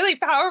like a really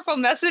powerful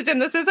message.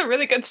 And this is a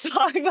really good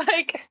song.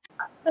 Like,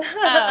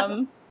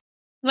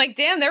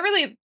 damn, they're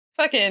really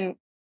fucking,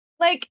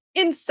 like,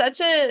 in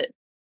such a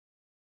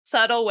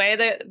subtle way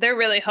that they're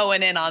really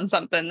hoeing in on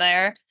something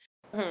there.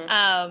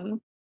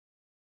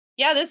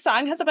 Yeah, this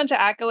song has a bunch of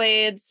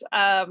accolades.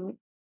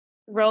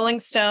 Rolling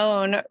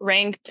Stone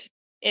ranked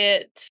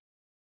it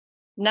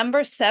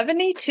number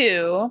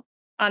 72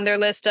 on their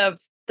list of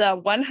the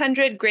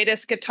 100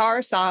 greatest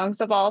guitar songs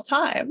of all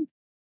time,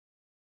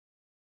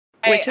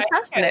 which is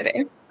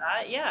fascinating.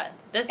 Yeah,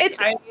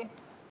 I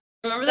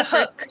remember the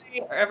first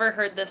time I ever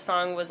heard this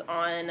song was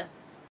on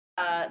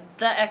the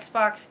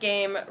Xbox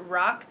game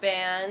Rock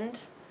Band.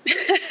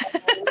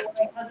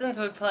 My cousins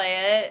would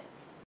play it,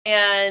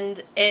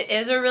 and it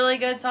is a really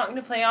good song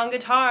to play on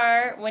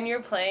guitar when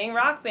you're playing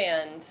Rock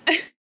Band.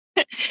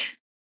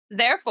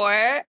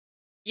 Therefore,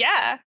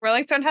 yeah,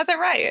 Rolling Stone has it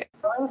right.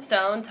 Rolling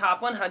Stone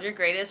top 100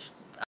 greatest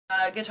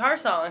guitar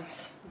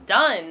songs.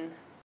 Done.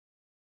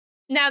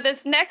 Now,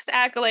 this next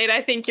accolade,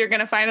 I think you're going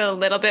to find a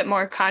little bit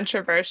more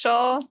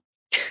controversial.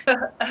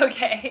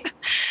 Okay.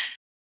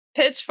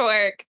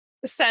 Pitchfork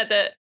said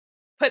that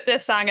put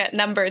this song at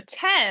number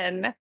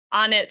 10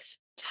 on its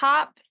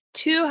top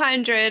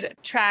 200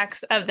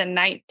 tracks of the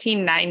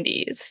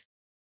 1990s.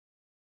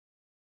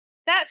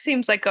 That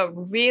seems like a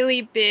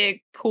really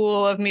big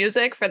pool of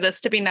music for this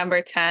to be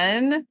number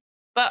 10,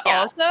 but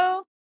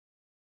also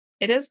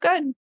it is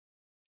good.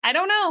 I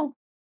don't know.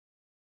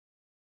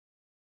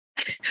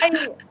 I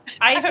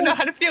don't know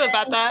how to feel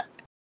about that.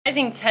 I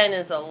think 10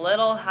 is a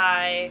little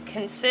high,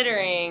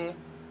 considering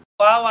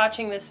while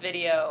watching this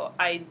video,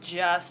 I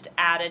just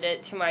added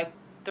it to my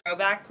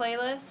throwback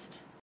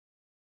playlist.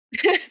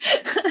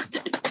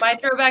 My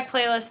throwback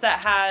playlist that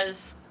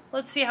has,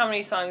 let's see how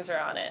many songs are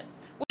on it,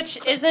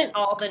 which isn't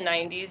all the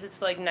 90s.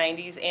 It's like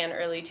 90s and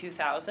early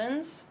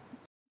 2000s.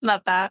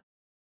 Love that.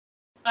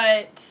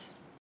 But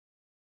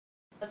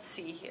let's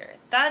see here.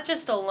 That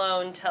just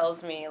alone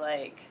tells me,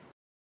 like,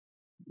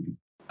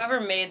 whoever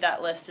made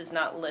that list is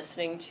not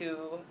listening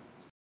to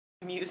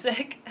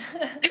music.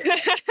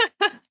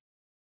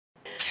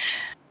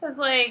 It's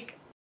like,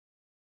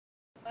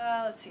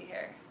 let's see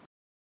here.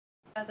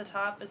 At the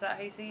top, is that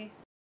how you see?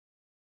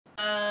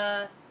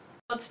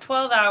 It's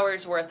 12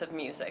 hours worth of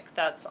music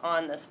that's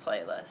on this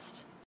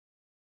playlist.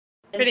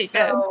 Pretty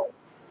good.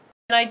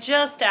 And I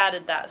just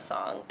added that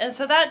song. And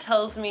so that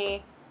tells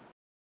me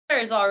there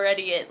is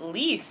already at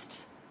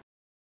least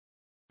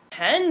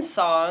 10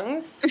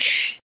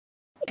 songs,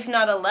 if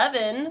not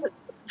 11,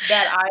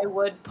 that I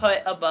would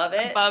put above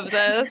it. Above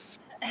this.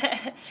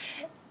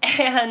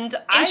 And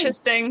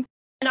interesting.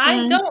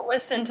 I don't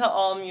listen to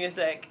all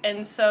music.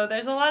 And so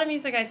there's a lot of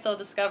music I still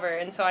discover.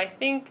 And so I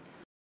think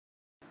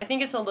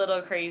it's a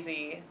little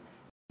crazy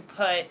to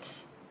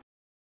put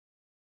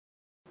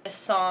a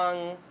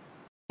song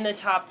in the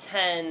top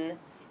 10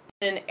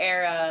 in an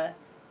era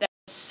that's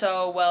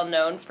so well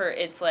known for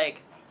its,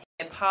 like,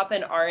 hip hop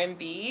and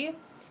R&B.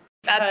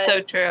 That's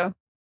so true.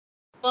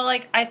 Well,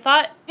 like, I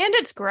thought... And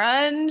it's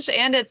grunge,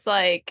 and it's,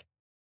 like,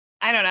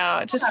 I don't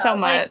know, just so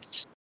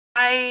much.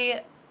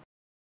 I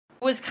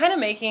was kind of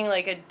making,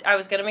 like, I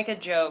was going to make a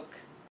joke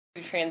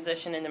to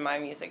transition into my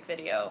music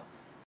video.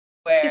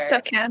 Where... You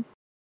still can.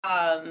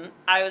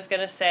 I was going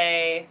to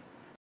say,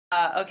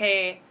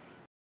 okay,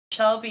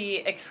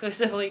 Shelby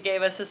exclusively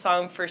gave us a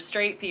song for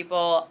straight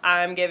people.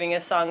 I'm giving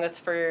a song that's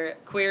for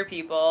queer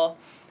people.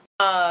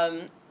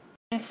 And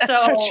that's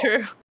so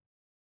true.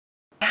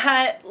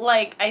 That,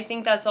 like, I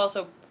think that's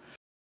also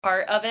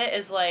part of it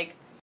is, like,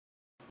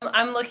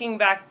 I'm looking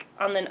back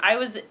on I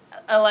was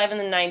alive in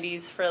the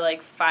 90s for,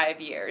 like,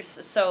 5 years.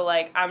 So,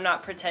 like, I'm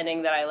not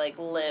pretending that I, like,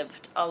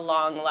 lived a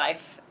long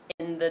life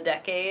in the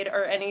decade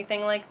or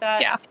anything like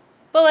that. Yeah.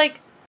 But,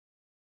 like,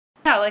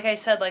 yeah, like I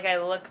said, like, I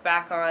look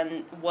back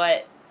on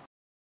what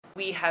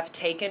we have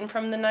taken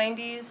from the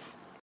 90s,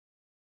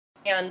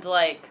 and,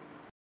 like,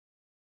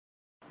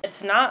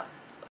 it's not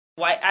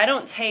white. I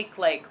don't take,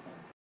 like,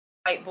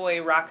 white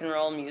boy rock and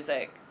roll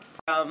music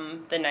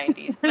from the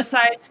 90s,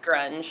 besides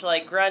grunge.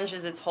 Like, grunge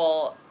is its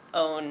whole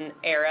own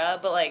era,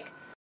 but, like,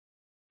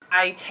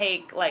 I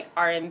take, like,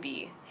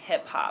 R&B,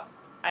 hip-hop.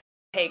 I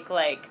take,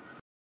 like,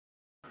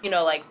 you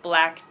know, like,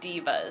 black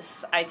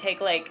divas. I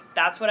take, like,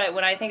 that's what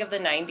when I think of the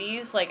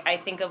 90s, like, I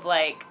think of,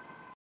 like,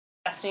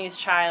 Destiny's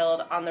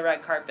Child on the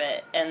red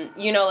carpet and,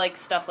 you know, like,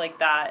 stuff like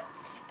that.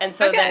 And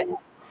so then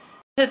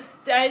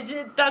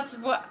That's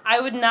what I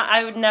would not.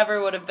 I would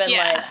never would have been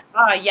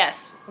like,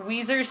 yes,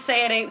 Weezer's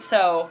 "Say It Ain't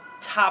So"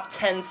 top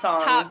 10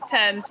 songs. Top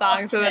 10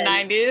 songs of the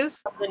 90s.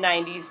 Of the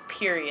 90s,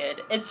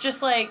 period. It's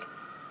just like,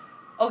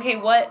 okay,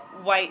 what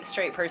white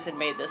straight person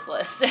made this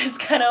list? It's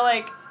kind of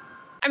like,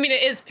 I mean,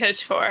 it is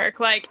Pitchfork.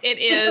 Like, it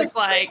is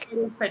like, it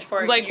is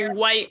Pitchfork. Like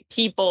white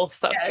people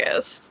focused.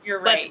 Yes, you're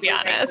right. Let's be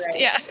honest. Right.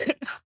 Yeah.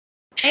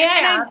 May I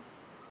ask,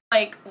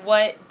 like,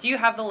 what do you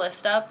have the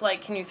list up?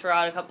 Like, can you throw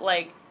out a couple?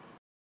 Like,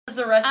 is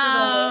the rest of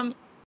the list?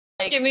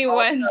 Like, give me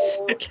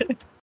also, 1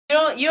 second.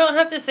 You don't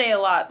have to say a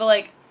lot, but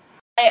like,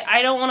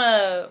 I don't want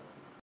to.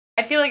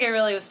 I feel like I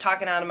really was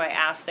talking out of my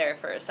ass there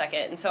for a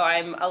second, and so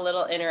I'm a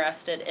little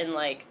interested in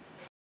like,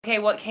 okay,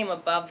 what came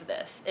above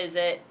this? Is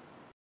it,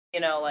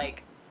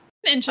 like,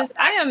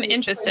 I am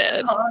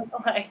interested. Song?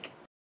 Like,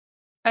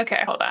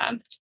 okay, hold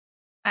on.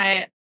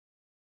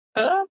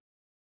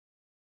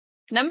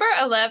 Number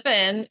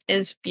 11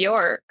 is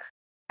Bjork,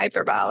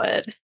 Hyper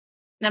Ballad.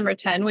 Number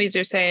 10,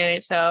 Weezer, Say It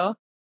Ain't So.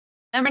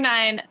 Number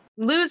 9,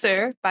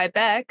 Loser by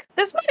Beck.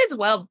 This might as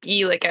well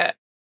be like an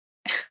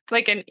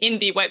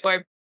indie white boy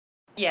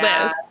list.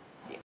 I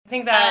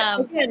think that,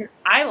 again,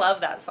 I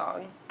love that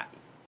song.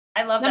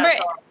 I love that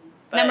song.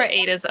 But... Number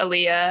 8 is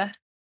Aaliyah,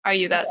 Are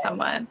You That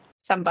Someone?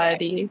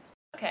 Somebody.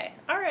 Okay.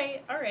 All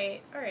right.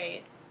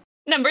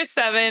 Number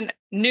 7,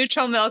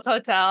 Neutral Milk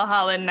Hotel,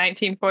 Holland,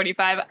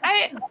 1945.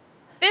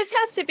 This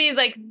has to be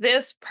like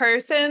this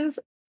person's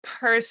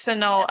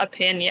personal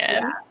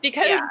opinion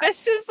because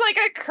this is like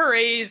a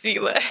crazy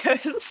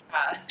list.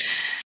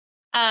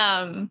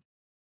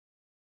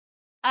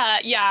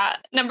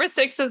 Number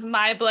 6 is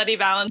My Bloody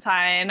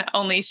Valentine,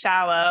 Only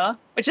Shallow,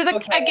 which is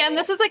again,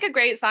 this is like a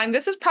great song.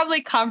 This is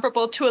probably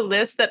comparable to a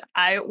list that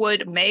I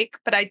would make,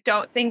 but I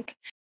don't think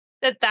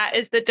that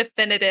is the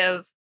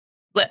definitive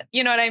list.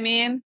 You know what I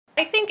mean?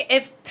 I think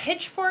if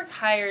Pitchfork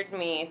hired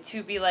me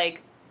to be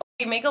like,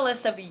 okay, make a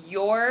list of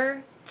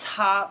your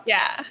top,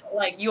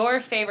 like your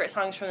favorite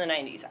songs from the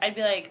 90s, I'd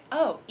be like,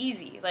 oh,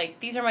 easy. Like,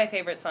 these are my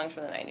favorite songs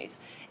from the 90s.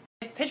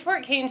 If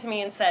Pitchfork came to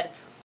me and said,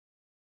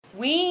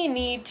 we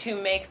need to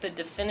make the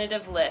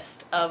definitive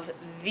list of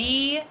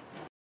the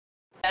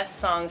best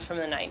songs from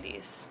the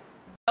 90s.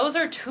 Those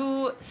are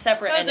two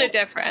separate. Those are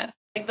different.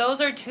 Like,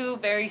 those are two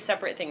very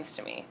separate things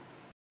to me.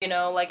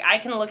 Like, I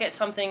can look at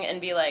something and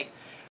be like,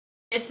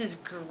 this is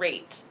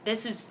great.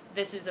 This is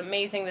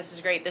amazing. This is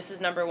great. This is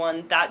number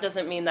 1. That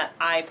doesn't mean that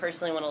I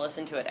personally want to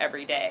listen to it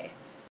every day.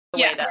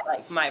 The way that,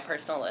 like, my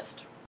personal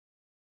list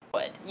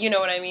would. You know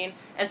what I mean?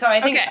 And so I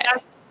think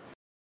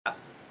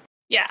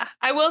yeah,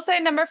 I will say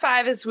number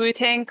 5 is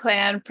Wu-Tang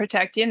Clan,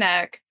 Protect Your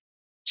Neck,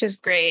 which is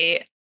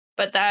great.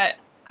 But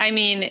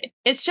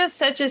it's just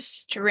such a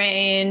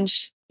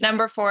strange.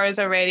 Number 4 is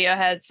a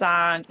Radiohead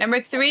song. Number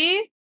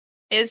 3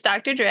 is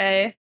Dr.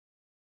 Dre,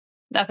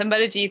 Nothing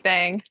But a G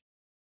Thing.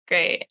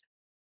 Great.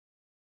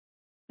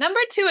 Number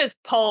 2 is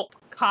Pulp,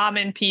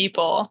 Common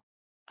People.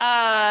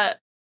 That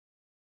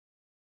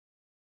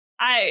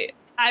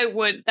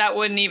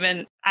wouldn't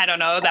even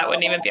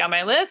be on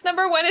my list.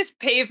 Number 1 is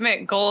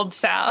Pavement, Gold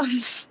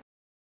Sounds.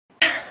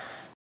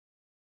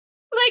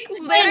 Like,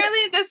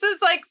 literally, this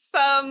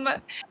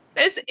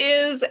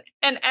is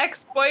an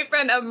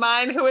ex-boyfriend of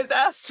mine who was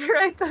asked to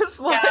write this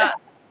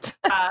list.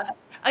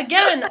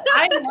 Again,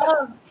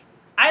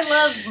 I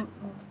love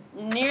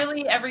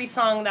nearly every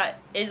song that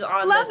is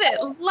on this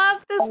list.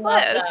 Love this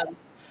list.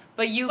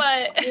 But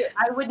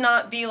I would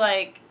not be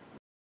like,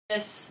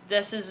 this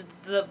is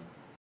the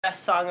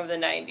best song of the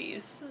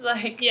 90s.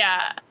 Like,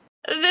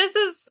 this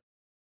is,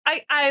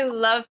 I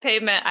love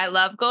Pavement. I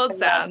love Gold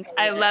Sounds.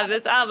 I love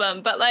this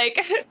album. But like,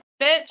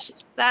 bitch,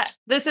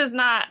 this is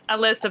not a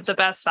list of the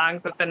best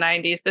songs of the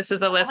 90s. This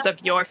is a list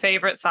of your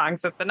favorite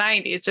songs of the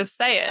 90s. Just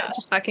say it.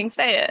 Just fucking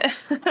say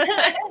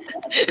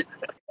it.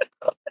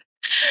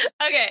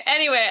 Okay,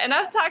 anyway,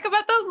 enough talk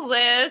about the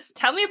list.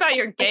 Tell me about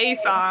your gay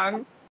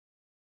song.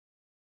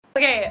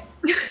 Okay,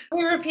 let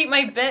me repeat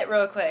my bit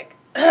real quick.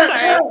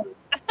 Sorry.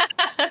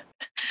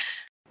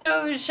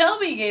 So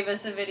Shelby gave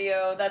us a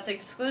video that's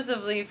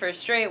exclusively for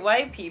straight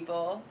white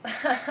people.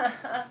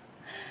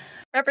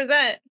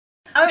 Represent.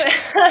 I'm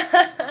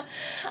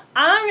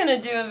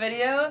gonna do a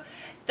video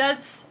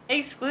that's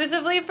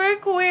exclusively for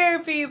queer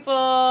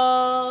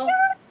people.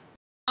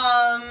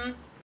 I'm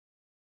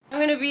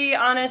going to be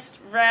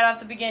honest right off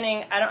the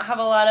beginning. I don't have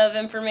a lot of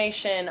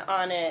information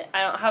on it.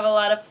 I don't have a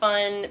lot of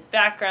fun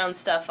background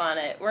stuff on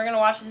it. We're going to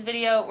watch this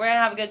video. We're going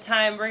to have a good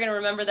time. We're going to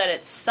remember that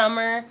it's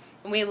summer,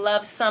 and we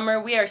love summer.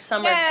 We are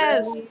summer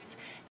girlies.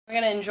 We're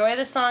going to enjoy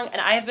the song,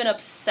 and I have been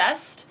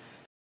obsessed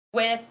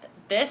with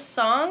this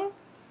song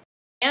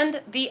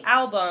and the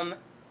album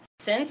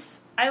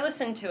since I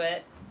listened to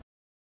it.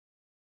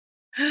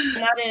 And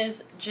that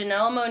is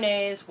Janelle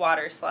Monáe's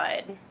Water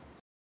Slide.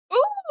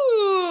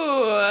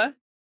 Ooh!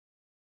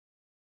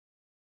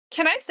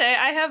 Can I say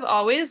I have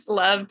always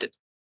loved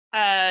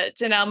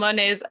Janelle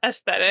Monáe's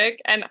aesthetic,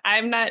 and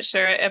I'm not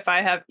sure if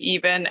I have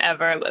even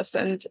ever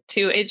listened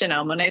to a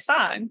Janelle Monáe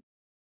song.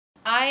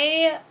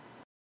 I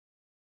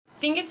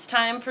think it's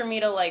time for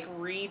me to like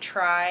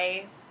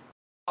retry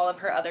all of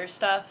her other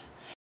stuff.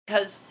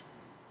 Because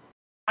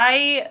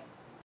not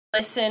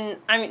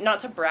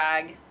to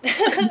brag.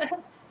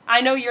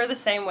 I know you're the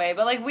same way,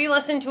 but like we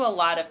listen to a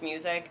lot of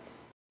music.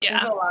 Listen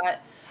to a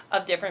lot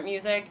of different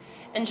music.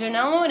 And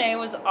Janelle Monáe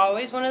was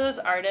always one of those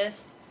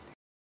artists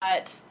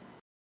that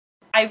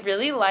I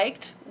really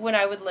liked when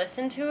I would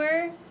listen to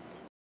her.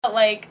 But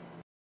like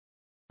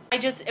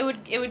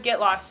it would get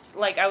lost.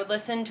 Like I would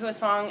listen to a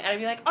song and I'd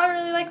be like, oh, I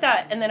really like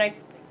that, and then I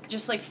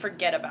just like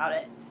forget about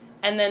it.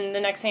 And then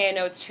the next thing I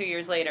know, it's 2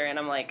 years later, and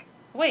I'm like,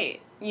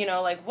 wait,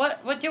 like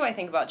what do I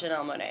think about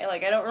Janelle Monáe?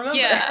 Like I don't remember.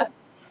 Yeah.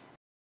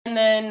 And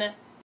then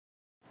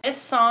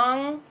this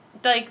song,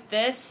 like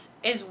this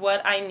is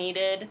what I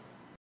needed.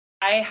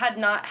 I had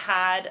not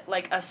had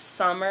like a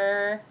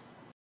summer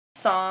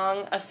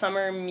song, a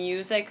summer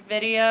music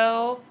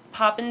video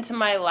pop into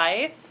my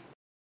life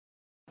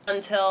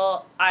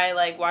until I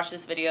like watched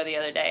this video the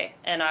other day,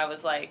 and I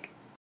was like,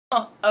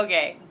 oh,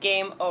 okay,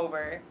 game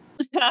over.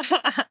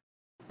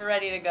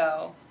 Ready to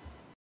go.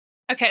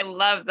 Okay,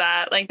 love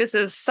that. Like this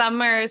is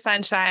summer,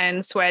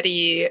 sunshine,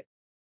 sweaty,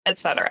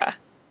 etc.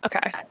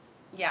 Okay.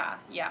 Yeah.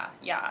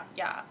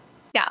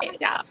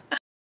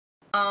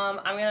 I'm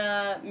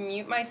gonna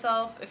mute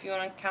myself if you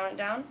want to count it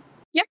down.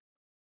 Yep.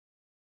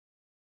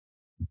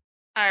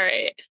 All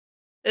right.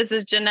 This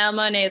is Janelle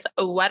Monáe's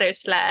Water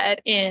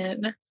Slide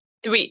in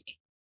 3,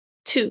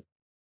 2,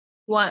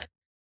 1.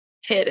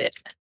 Hit it.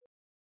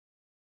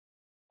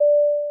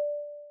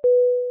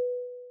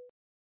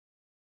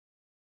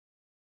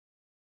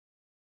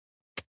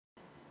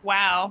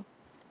 Wow.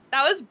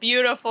 That was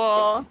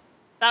beautiful.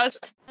 That was...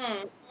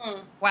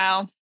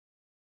 Wow.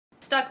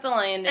 Stuck the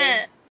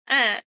landing.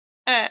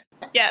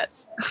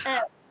 Yes.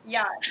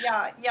 Yeah.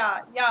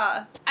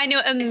 I knew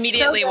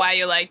immediately why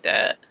you liked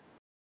it.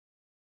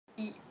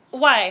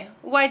 Why?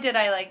 Why did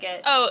I like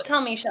it? Oh,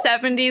 tell me, Shelby.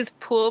 70s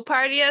pool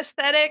party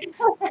aesthetic.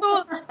 Who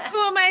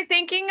am I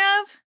thinking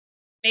of?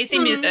 Macy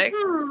Music.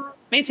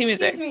 Macy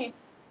Music. Excuse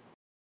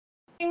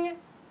me.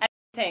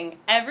 Everything.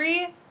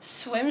 Every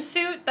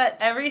swimsuit that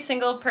every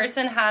single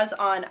person has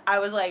on, I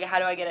was like, how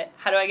do I get it?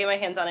 How do I get my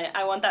hands on it?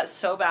 I want that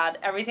so bad.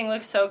 Everything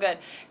looks so good.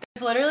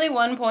 There's literally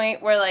one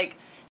point where like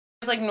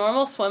there's like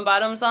normal swim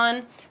bottoms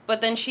on, but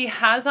then she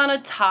has on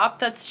a top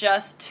that's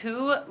just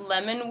 2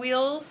 lemon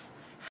wheels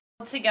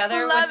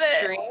together with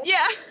string.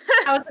 Yeah.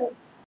 I was like,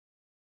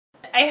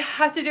 I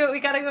have to do it.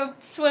 We gotta go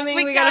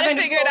swimming. We gotta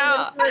figure it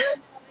out. I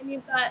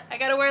need that. I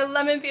gotta wear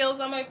lemon peels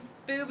on my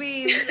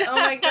boobies. Oh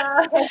my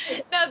god.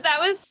 No, that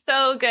was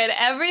so good.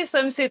 Every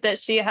swimsuit that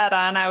she had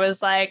on, I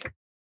was like,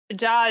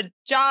 jaw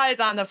is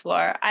on the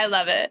floor. I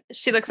love it.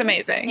 She looks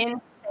amazing.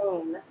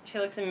 Insane. She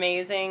looks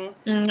amazing.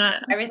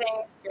 Mm-hmm.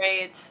 Everything's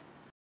great.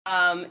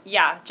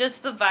 Yeah,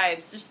 just the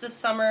vibes, just the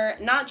summer,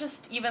 not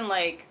just even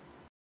like,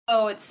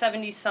 oh, it's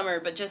 70s summer,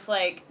 but just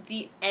like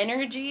the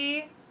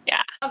energy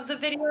of the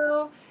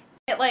video.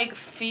 It like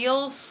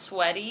feels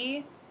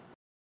sweaty,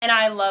 and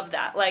I love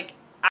that. Like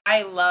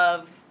I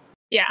love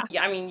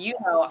I mean,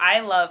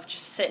 I love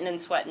just sitting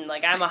and sweating.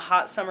 Like I'm a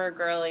hot summer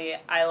girly.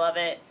 I love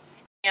it.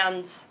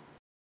 And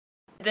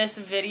this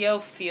video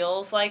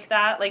feels like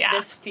that. Like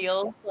this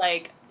feels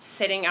like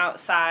sitting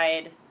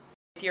outside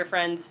with your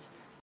friends.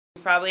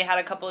 You probably had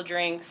a couple of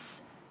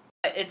drinks.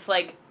 It's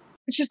like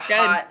it's just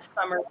hot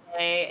summer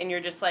day, and you're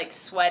just like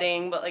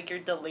sweating, but like you're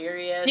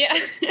delirious. Yeah,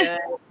 it's good.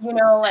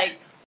 Like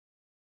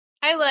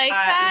I like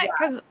that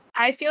because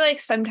I feel like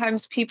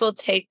sometimes people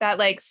take that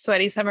like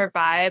sweaty summer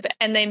vibe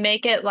and they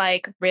make it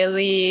like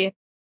really,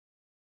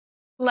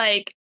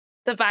 like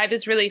the vibe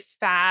is really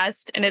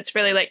fast and it's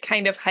really like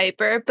kind of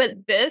hyper.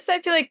 But this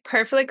I feel like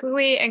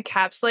perfectly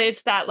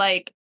encapsulates that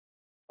like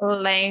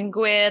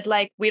languid,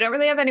 like we don't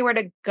really have anywhere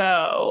to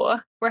go.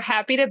 We're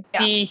happy to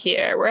be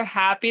here. We're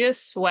happy to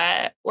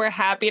sweat. We're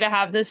happy to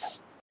have this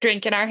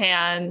drink in our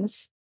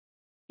hands.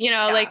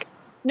 Like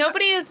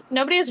nobody is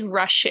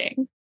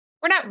rushing.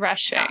 We're not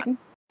rushing.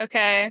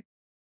 Okay.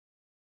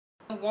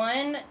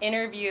 One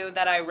interview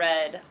that I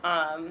read,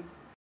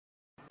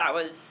 that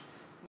was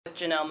with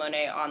Janelle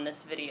Monáe on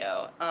this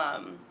video,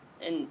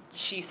 and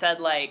she said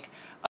like,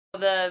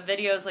 the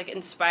video is like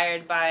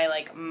inspired by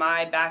like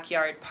my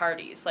backyard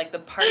parties, like the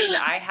parties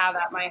I have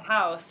at my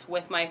house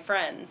with my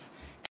friends,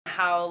 and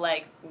how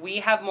like we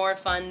have more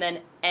fun than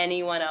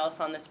anyone else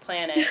on this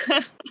planet.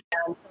 And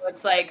so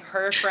it's like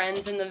her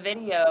friends in the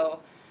video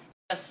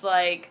just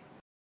like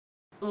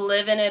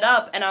living it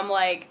up, and I'm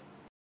like,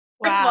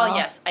 first of all,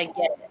 yes, I get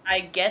it.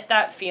 I get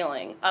that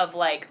feeling of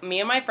like me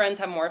and my friends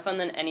have more fun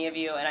than any of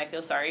you, and I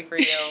feel sorry for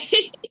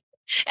you.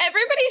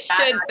 Everybody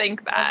should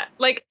think that.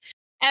 Like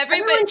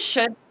everyone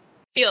should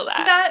feel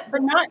that,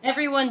 but not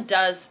everyone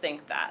does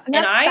think that. And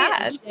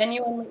I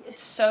genuinely,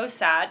 it's so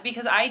sad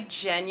because I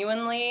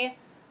genuinely,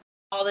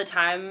 all the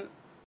time,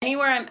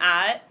 anywhere I'm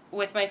at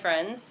with my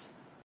friends,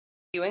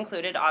 you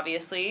included,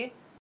 obviously.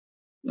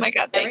 Oh my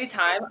God, every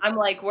time I'm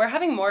like, we're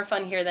having more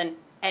fun here than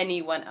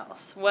anyone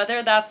else.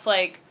 Whether that's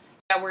like,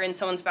 we're in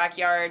someone's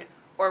backyard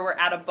or we're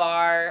at a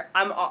bar,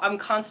 I'm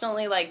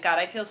constantly like, God,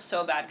 I feel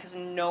so bad because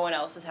no one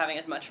else is having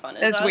as much fun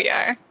as us. We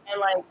are. And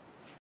like,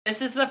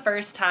 this is the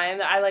first time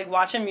that I like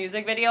watch a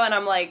music video and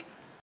I'm like,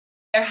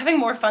 they're having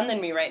more fun than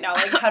me right now.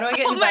 Like, how do I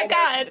get Oh my invited?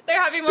 God,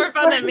 they're having more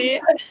fun than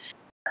me.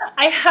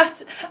 I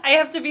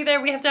have to be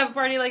there. We have to have a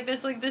party like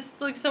this. Like,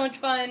 this looks so much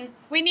fun.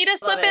 We need a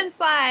slip and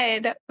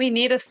slide. We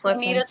need a slip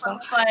and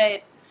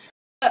slide.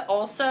 But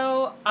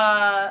also,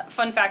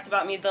 fun fact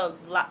about me: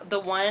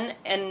 the one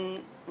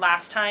and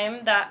last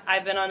time that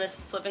I've been on a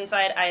slip and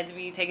slide, I had to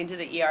be taken to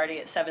the ER to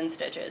get 7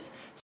 stitches.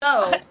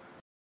 So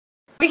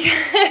we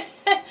can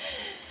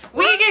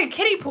get a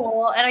kiddie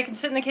pool, and I can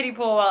sit in the kiddie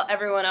pool while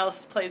everyone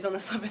else plays on the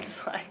slip and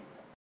slide.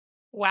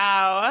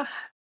 Wow,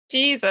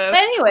 Jesus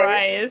anyway,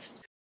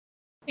 Christ!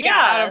 You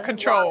got out of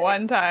control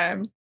one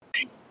time.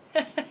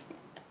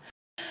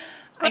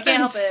 I can't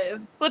help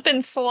it. Flipping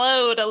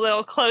slowed a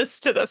little close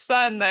to the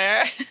sun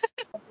there.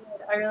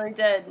 I really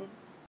did.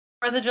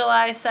 4th of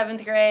July,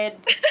 7th grade.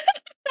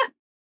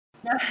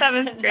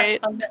 7th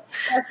grade.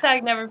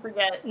 Hashtag never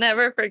forget.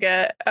 Never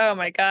forget. Oh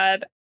my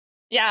God.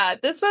 Yeah,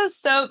 this was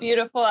so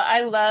beautiful.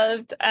 I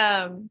loved,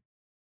 I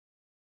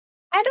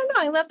don't know,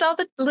 I loved all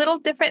the little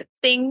different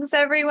things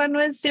everyone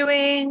was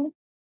doing.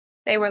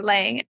 They were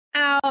laying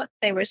out,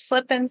 they were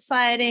slip and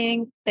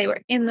sliding, they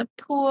were in the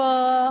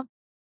pool.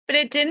 But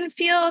it didn't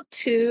feel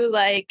too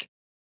like,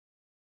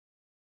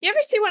 you ever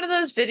see one of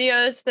those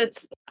videos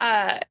that's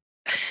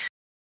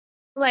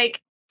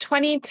like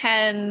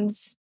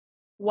 2010s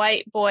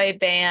white boy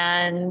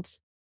band,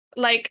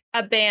 like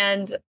a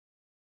band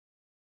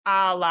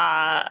a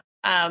la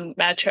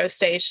Metro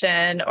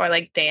Station or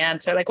like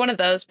Dance or like one of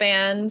those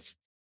bands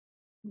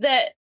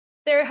that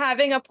they're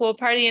having a pool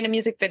party in a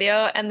music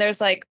video and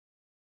there's like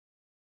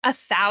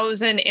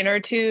 1,000 inner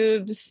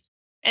tubes.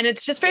 And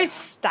it's just very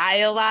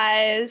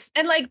stylized.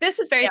 And like, this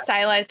is very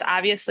stylized,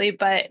 obviously,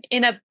 but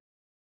in a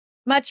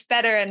much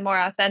better and more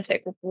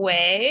authentic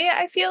way,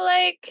 I feel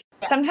like.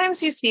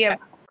 Sometimes you see a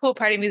pool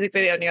party music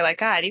video and you're like,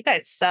 God, you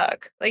guys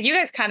suck. Like, you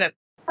guys kind of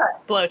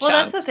blow chunks. Well,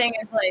 that's the thing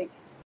is, like,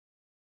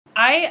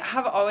 I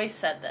have always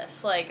said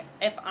this. Like,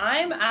 if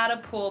I'm at a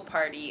pool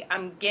party,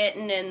 I'm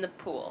getting in the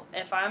pool.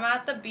 If I'm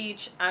at the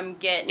beach, I'm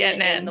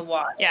getting in the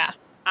water. Yeah.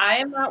 I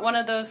am not one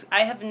of those.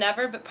 I have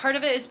never, but part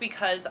of it is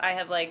because I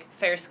have like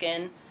fair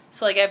skin.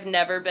 So like I've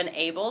never been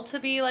able to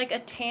be like a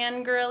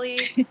tan girly.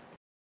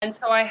 And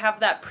so I have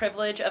that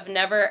privilege of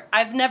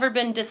I've never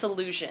been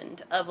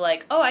disillusioned of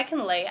like, oh, I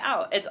can lay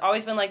out. It's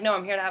always been like, no,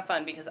 I'm here to have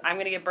fun because I'm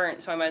going to get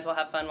burnt. So I might as well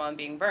have fun while I'm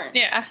being burnt.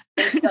 Yeah.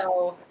 And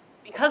so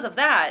because of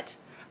that,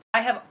 I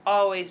have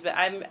always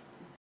been,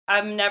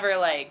 I'm never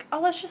like,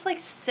 oh, let's just like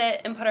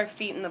sit and put our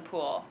feet in the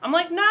pool. I'm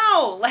like,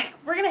 no, like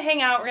we're going to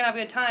hang out. We're going to have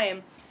a good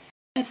time.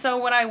 And so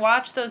when I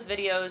watch those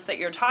videos that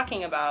you're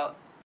talking about,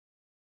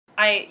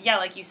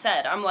 like you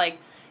said, I'm like,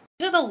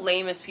 these are the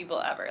lamest people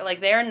ever. Like,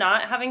 they're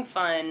not having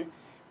fun.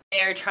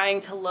 They're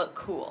trying to look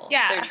cool.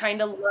 Yeah. They're trying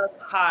to look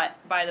hot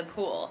by the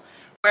pool.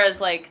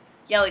 Whereas, like,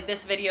 like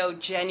this video,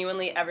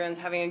 genuinely everyone's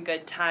having a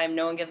good time.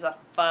 No one gives a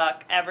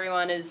fuck.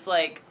 Everyone is,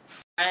 like,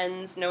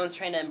 friends. No one's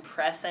trying to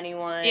impress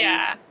anyone.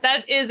 Yeah,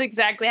 that is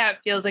exactly how it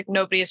feels. Like,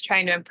 nobody is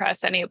trying to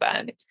impress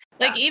anyone.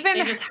 Like, even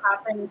they just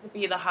happen to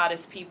be the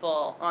hottest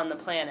people on the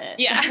planet.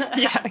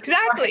 Yeah,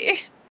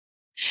 exactly.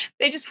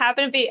 They just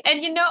happen to be. And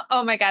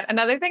oh my God,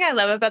 another thing I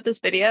love about this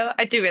video,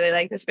 I do really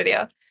like this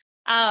video.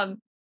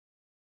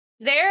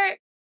 There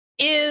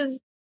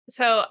is,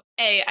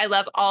 I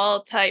love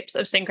all types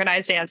of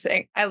synchronized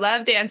dancing. I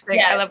love dancing.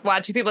 Yes. I love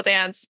watching people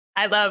dance.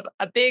 I love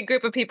a big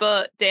group of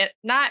people dance,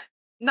 not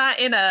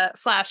in a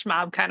flash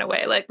mob kind of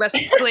way, like let's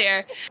be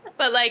clear,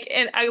 but like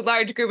in a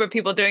large group of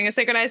people doing a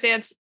synchronized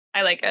dance.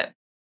 I like it.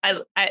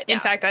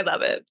 In fact, I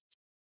love it.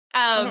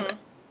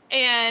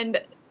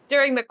 And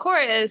during the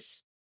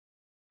chorus,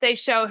 they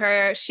show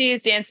her,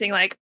 she's dancing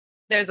like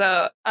there's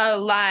a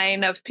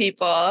line of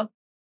people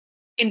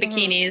in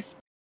bikinis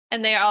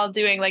and they're all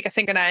doing like a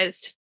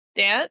synchronized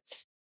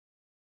dance.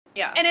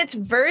 Yeah. And it's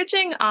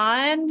verging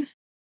on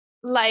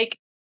like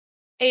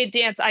a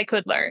dance I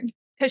could learn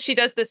because she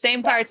does the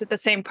same parts at the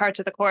same parts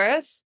of the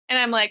chorus. And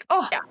I'm like,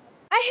 I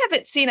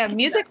haven't seen a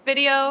music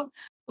video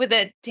with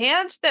a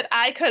dance that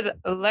I could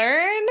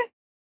learn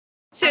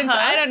since,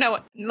 I don't know,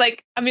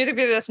 like a music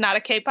video that's not a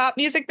K-pop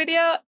music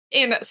video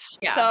in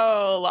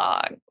so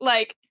long.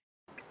 Like,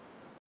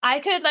 I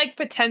could like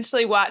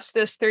potentially watch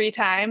this 3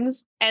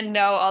 times and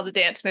know all the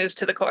dance moves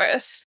to the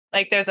chorus.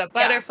 Like, there's a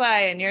butterfly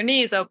and your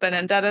knees open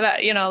and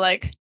da-da-da,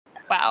 like,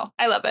 wow,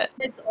 I love it.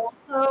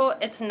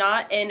 It's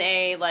not in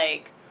a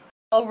like,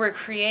 oh, we're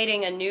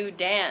creating a new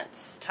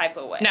dance type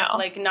of way. No.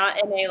 Like, not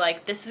in a,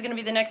 like, this is going to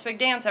be the next big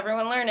dance,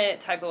 everyone learn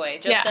it type of way.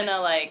 Just in a,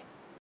 like,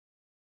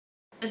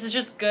 this is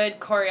just good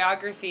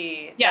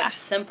choreography that's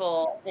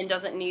simple and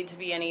doesn't need to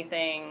be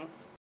anything.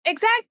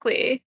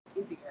 Exactly.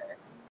 Easier.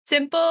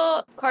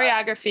 Simple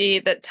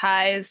choreography that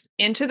ties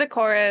into the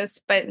chorus,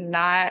 but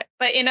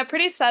in a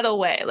pretty subtle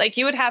way. Like,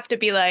 you would have to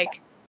be like,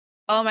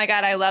 oh my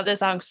God, I love this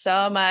song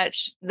so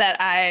much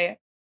that I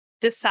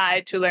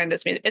decide to learn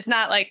this music. It's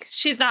not like,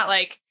 she's not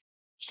like,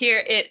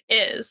 here it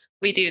is,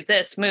 we do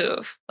this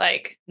move.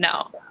 Like,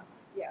 no.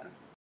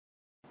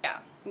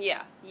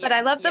 Yeah. But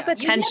I love the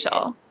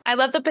potential. I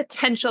love the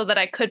potential that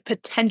I could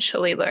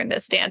potentially learn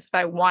this dance if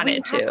I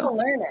wanted We have to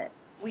learn it.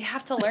 We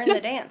have to learn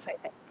the dance, I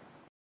think.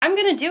 I'm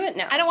going to do it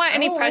now. I don't want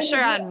any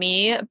pressure on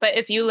me, but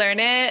if you learn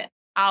it,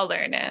 I'll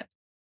learn it.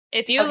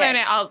 If you learn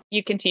it,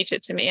 you can teach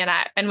it to me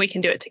and we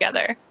can do it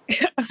together.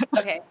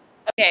 Okay.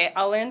 Okay,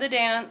 I'll learn the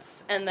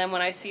dance, and then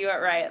when I see you at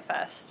Riot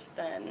Fest,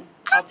 then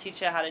I'll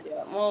teach you how to do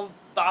it. We'll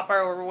bop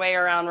our way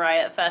around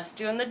Riot Fest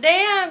doing the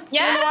dance,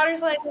 doing the water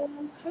slide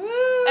dance.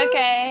 Woo!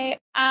 Okay.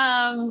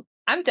 I'm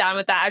down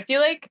with that. I feel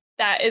like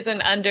that is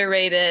an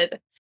underrated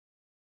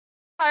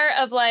part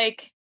of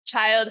like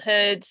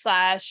childhood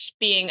 /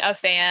 being a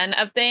fan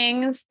of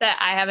things that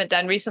I haven't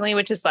done recently,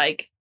 which is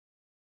like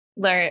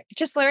learn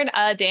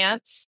a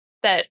dance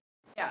that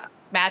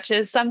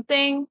matches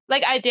something.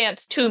 Like I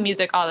dance to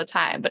music all the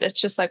time, but it's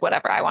just like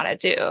whatever I want to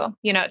do.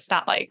 You know, it's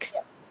not like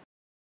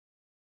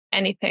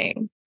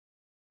anything.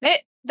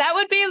 That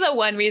would be the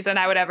one reason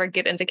I would ever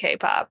get into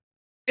K-pop.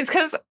 It's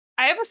because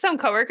I have some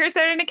coworkers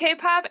that are into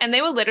K-pop, and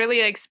they will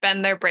literally like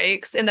spend their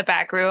breaks in the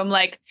back room,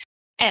 like,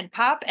 and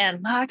pop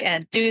and lock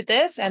and do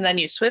this, and then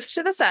you switch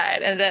to the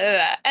side, and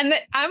and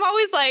I'm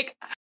always like,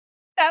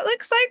 that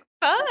looks like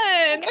fun.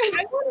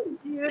 I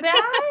want to do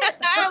that.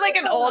 I'm like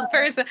an old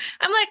person.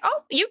 I'm like,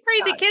 oh, you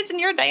crazy kids and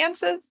your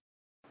dances.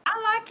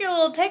 I like your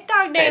little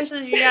TikTok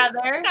dances you got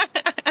there.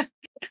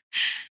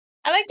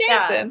 I like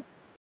dancing. Yeah.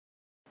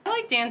 I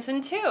like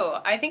dancing too.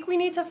 I think we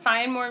need to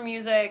find more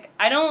music.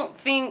 I don't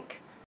think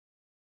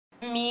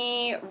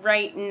me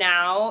right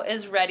now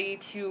is ready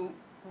to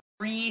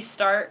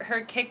restart her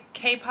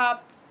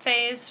K-pop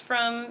phase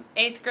from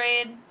 8th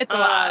grade. It's a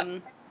lot.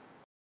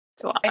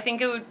 I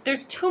think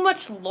there's too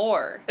much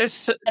lore. There's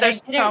so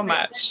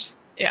much.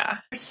 Yeah.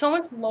 There's so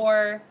much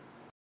lore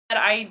that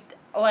I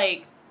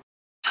like.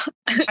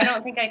 I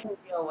don't think I can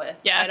deal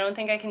with. Yeah. I don't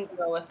think I can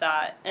deal with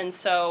that. And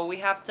so we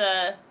have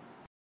to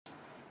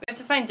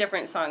find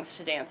different songs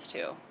to dance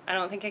to. I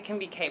don't think it can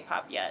be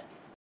K-pop yet.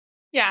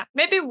 Yeah,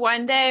 maybe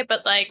one day,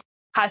 but like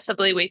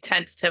possibly we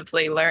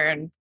tentatively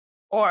learn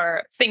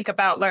or think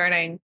about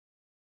learning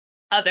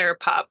other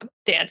pop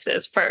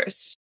dances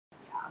first.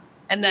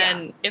 And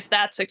then if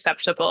that's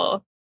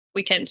acceptable,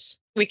 we can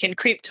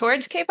creep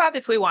towards K-pop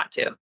if we want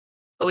to,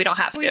 but we don't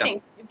have to. We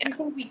think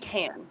we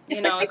can.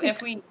 You know,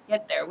 if we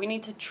get there, we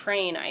need to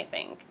train, I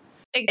think.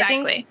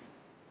 Exactly.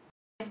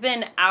 I've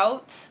been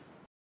out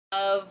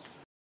of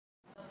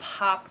the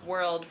pop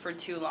world for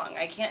too long.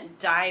 I can't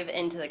dive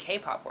into the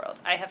K-pop world.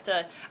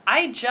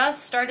 I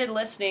just started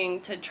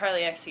listening to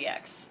Charlie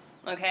XCX,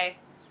 okay?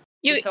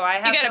 You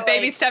got to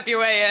baby step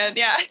your way in,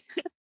 yeah.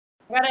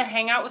 I gotta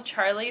hang out with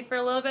Charlie for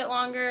a little bit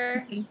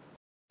longer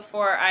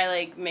before I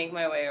like make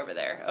my way over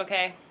there.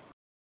 Okay.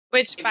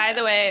 Which, by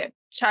the way,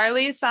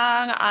 Charlie's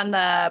song on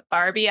the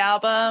Barbie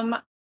album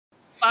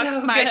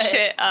fucks my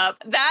shit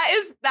up. That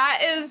is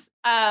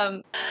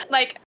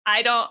like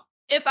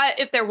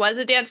if there was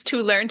a dance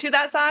to learn to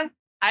that song,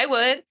 I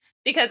would,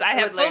 because I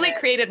have fully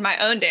created my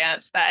own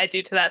dance that I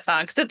do to that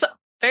song because it's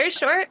very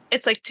short.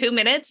 It's like 2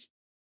 minutes.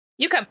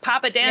 You can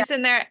pop a dance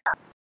in there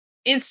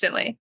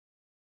instantly.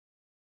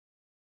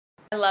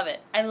 I love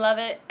it. I love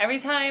it. Every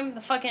time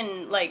the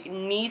fucking, like,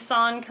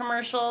 Nissan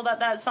commercial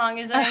that song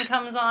is in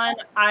comes on,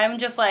 I'm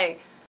just, like,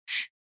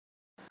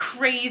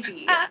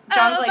 crazy.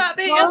 John's like,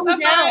 calm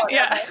down.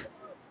 Yeah.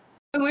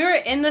 When we were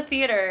in the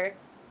theater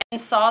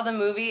and saw the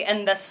movie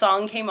and the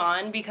song came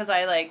on, because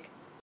I, like,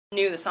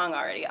 knew the song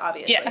already,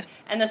 obviously. Yeah.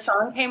 And the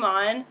song came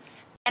on,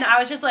 and I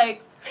was just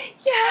like,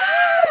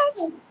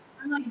 yes!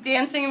 I'm, like,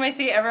 dancing in my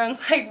seat.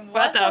 Everyone's like,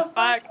 what the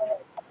fuck?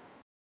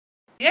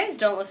 You guys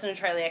don't listen to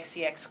Charlie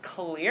XCX,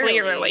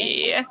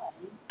 clearly.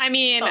 I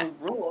mean,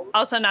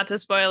 also not to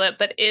spoil it,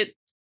 but it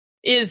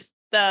is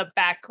the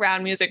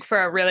background music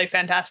for a really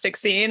fantastic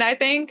scene, I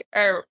think,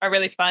 or a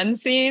really fun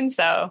scene.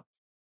 So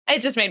it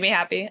just made me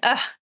happy.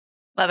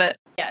 Love it.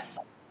 Yes.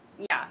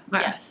 Yeah.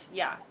 Yes.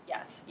 Yeah.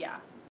 Yes. Yeah.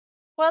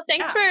 Well,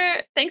 thanks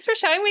for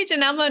showing me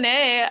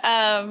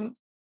Janelle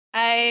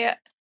Monáe.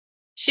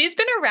 She's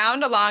been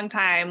around a long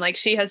time. Like,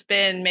 she has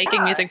been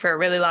making music for a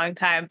really long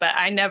time, but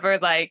I never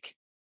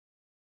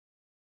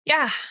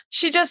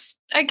she just,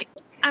 like,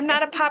 I'm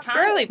not a pop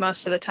girly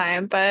most of the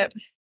time, but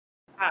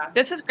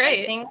this is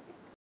great. I think,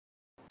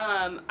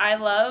 I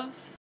love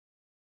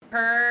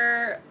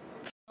her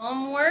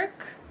film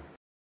work,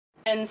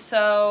 and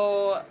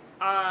so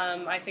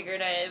I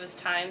figured it was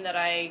time that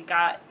I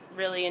got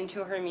really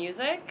into her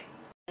music,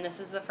 and this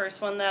is the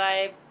first one that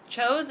I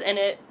chose, and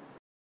it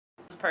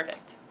was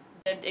perfect.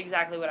 It did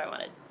exactly what I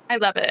wanted. I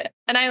love it,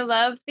 and I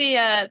love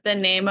the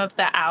name of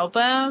the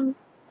album.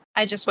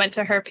 I just went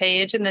to her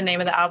page, and the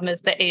name of the album is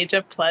The Age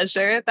of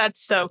Pleasure.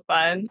 That's so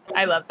fun.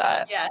 I love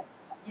that.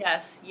 Yes,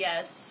 yes,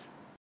 yes.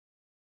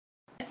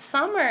 It's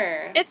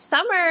summer. It's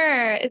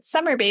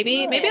summer, baby.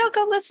 Good. Maybe I'll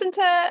go listen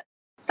to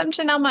some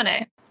Janelle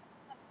Monáe.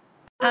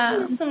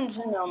 Listen to some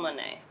Janelle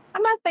Monáe.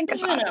 I'm not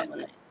thinking about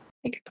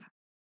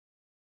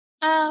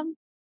it.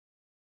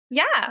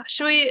 Yeah.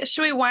 Should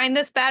we wind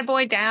this bad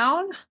boy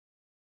down?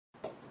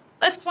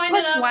 Let's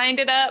wind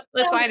it up.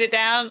 Let's wind it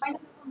down.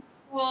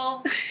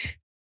 Well.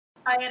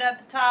 tie it at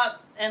the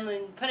top and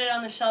then put it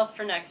on the shelf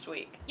for next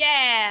week.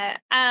 Yeah.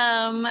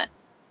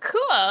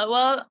 Cool.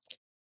 Well,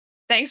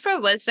 thanks for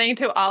listening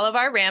to all of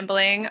our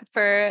rambling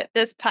for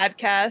this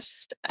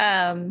podcast.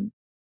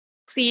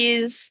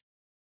 Please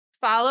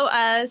follow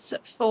us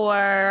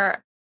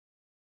for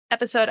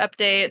episode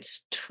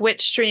updates,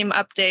 Twitch stream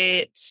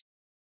updates,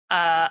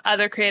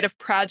 other creative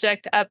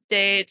project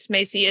updates.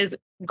 Macy is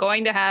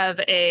going to have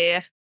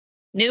a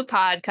new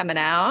pod coming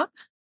out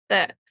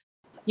that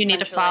you need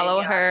to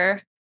follow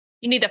her.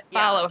 You need to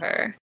follow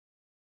her.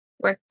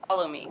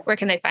 Follow me. Where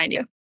can they find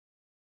you?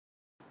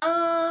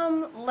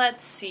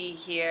 Let's see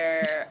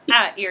here.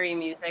 At Eerie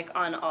Music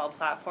on all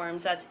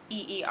platforms. That's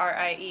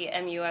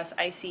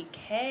EERIEMUSICK.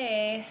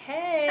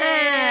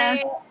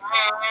 Hey.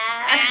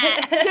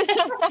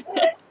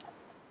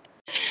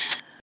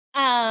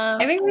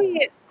 I think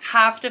we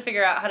have to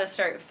figure out how to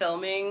start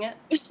filming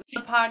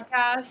the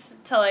podcast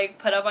to like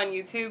put up on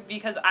YouTube,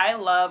 because I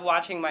love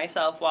watching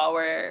myself while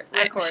we're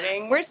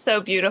recording. We're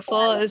so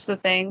beautiful is the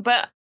thing.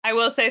 But I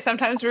will say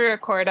sometimes we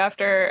record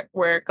after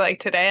work, like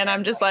today, and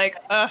I'm just like,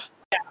 ugh.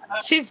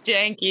 She's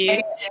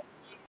janky.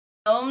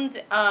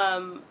 Filmed.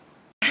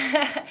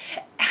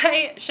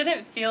 I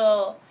shouldn't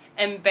feel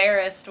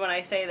embarrassed when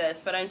I say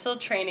this, but I'm still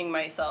training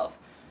myself,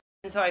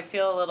 and so I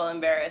feel a little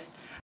embarrassed.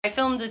 I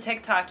filmed a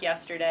TikTok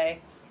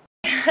yesterday,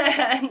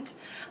 and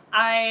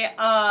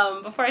I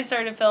before I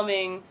started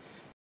filming,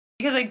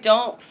 because I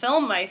don't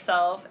film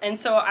myself, and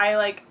so I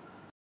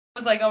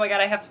was like, oh my god,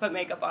 I have to put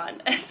makeup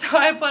on. So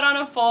I put on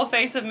a full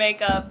face of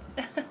makeup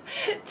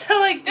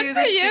to do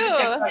this stupid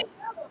TikTok.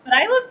 But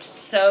I looked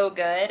so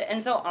good,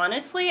 and so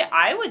honestly,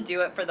 I would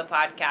do it for the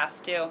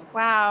podcast too.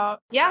 Wow.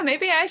 Yeah,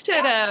 maybe I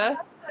should.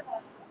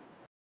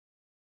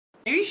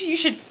 Maybe you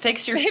should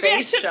fix your face. Maybe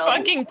I should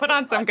fucking put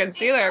on some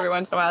concealer every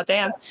once in a while.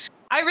 Damn.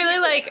 I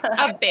really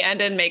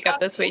abandoned makeup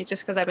this week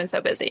just because I've been so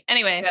busy.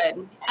 Anyway,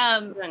 good.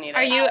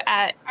 Are you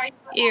at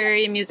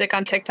Eerie Music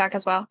on TikTok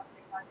as well?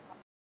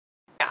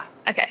 Yeah.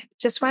 Okay.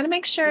 Just want to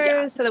make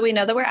sure so that we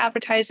know that we're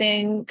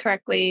advertising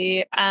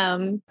correctly.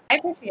 I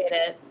appreciate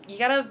it. You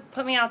gotta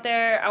put me out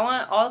there. I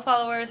want all the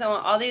followers. I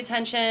want all the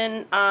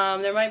attention.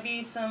 There might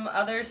be some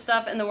other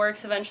stuff in the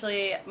works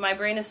eventually. My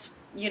brain is,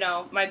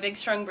 my big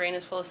strong brain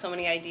is full of so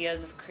many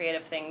ideas of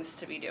creative things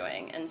to be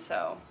doing, and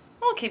so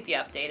I'll keep you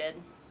updated.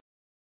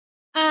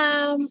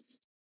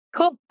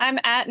 Cool. I'm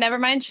at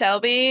Nevermind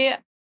Shelby.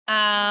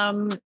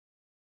 I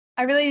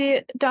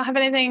really don't have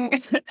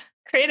anything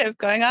creative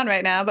going on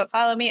right now, but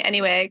follow me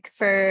anyway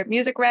for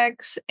music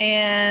recs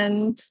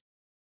and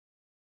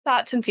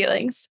thoughts and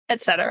feelings,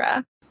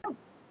 etc.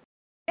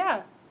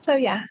 Yeah. So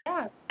yeah.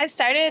 I've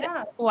started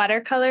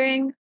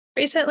watercoloring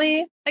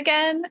recently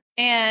again,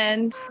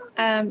 and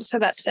so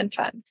that's been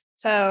fun.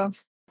 So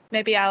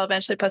maybe I'll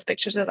eventually post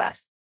pictures of that.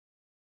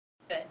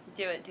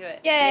 Do it.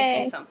 Yay.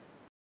 Make me some.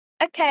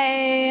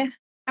 Okay.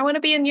 I want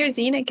to be in your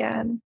zine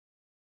again.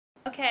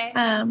 Okay.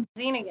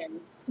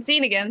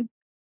 Zine again.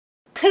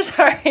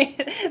 Sorry.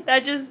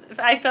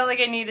 I felt like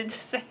I needed to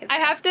say that. I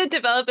have to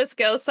develop a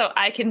skill so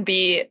I can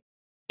be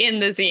in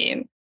the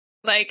zine.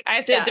 I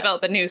have to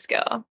develop a new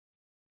skill.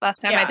 Last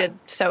time I did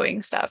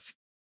sewing stuff.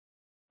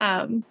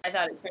 I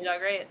thought it turned out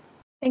great.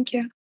 Thank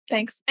you.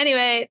 Thanks.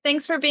 Anyway,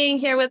 thanks for being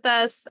here with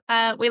us.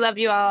 We love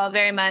you all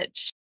very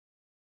much.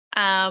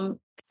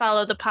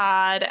 Follow the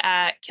pod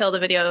at Kill the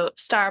Video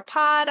Star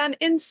Pod on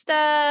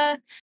Insta,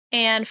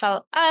 and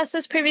follow us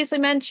as previously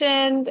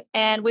mentioned,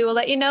 and we will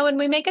let you know when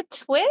we make a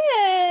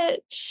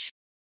Twitch.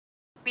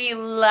 We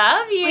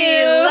love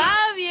you.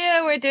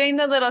 We're doing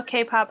the little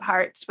K-pop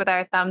hearts with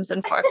our thumbs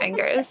and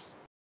forefingers.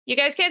 You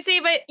guys can't see,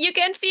 but you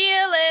can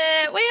feel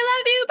it. We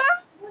love you. Bye.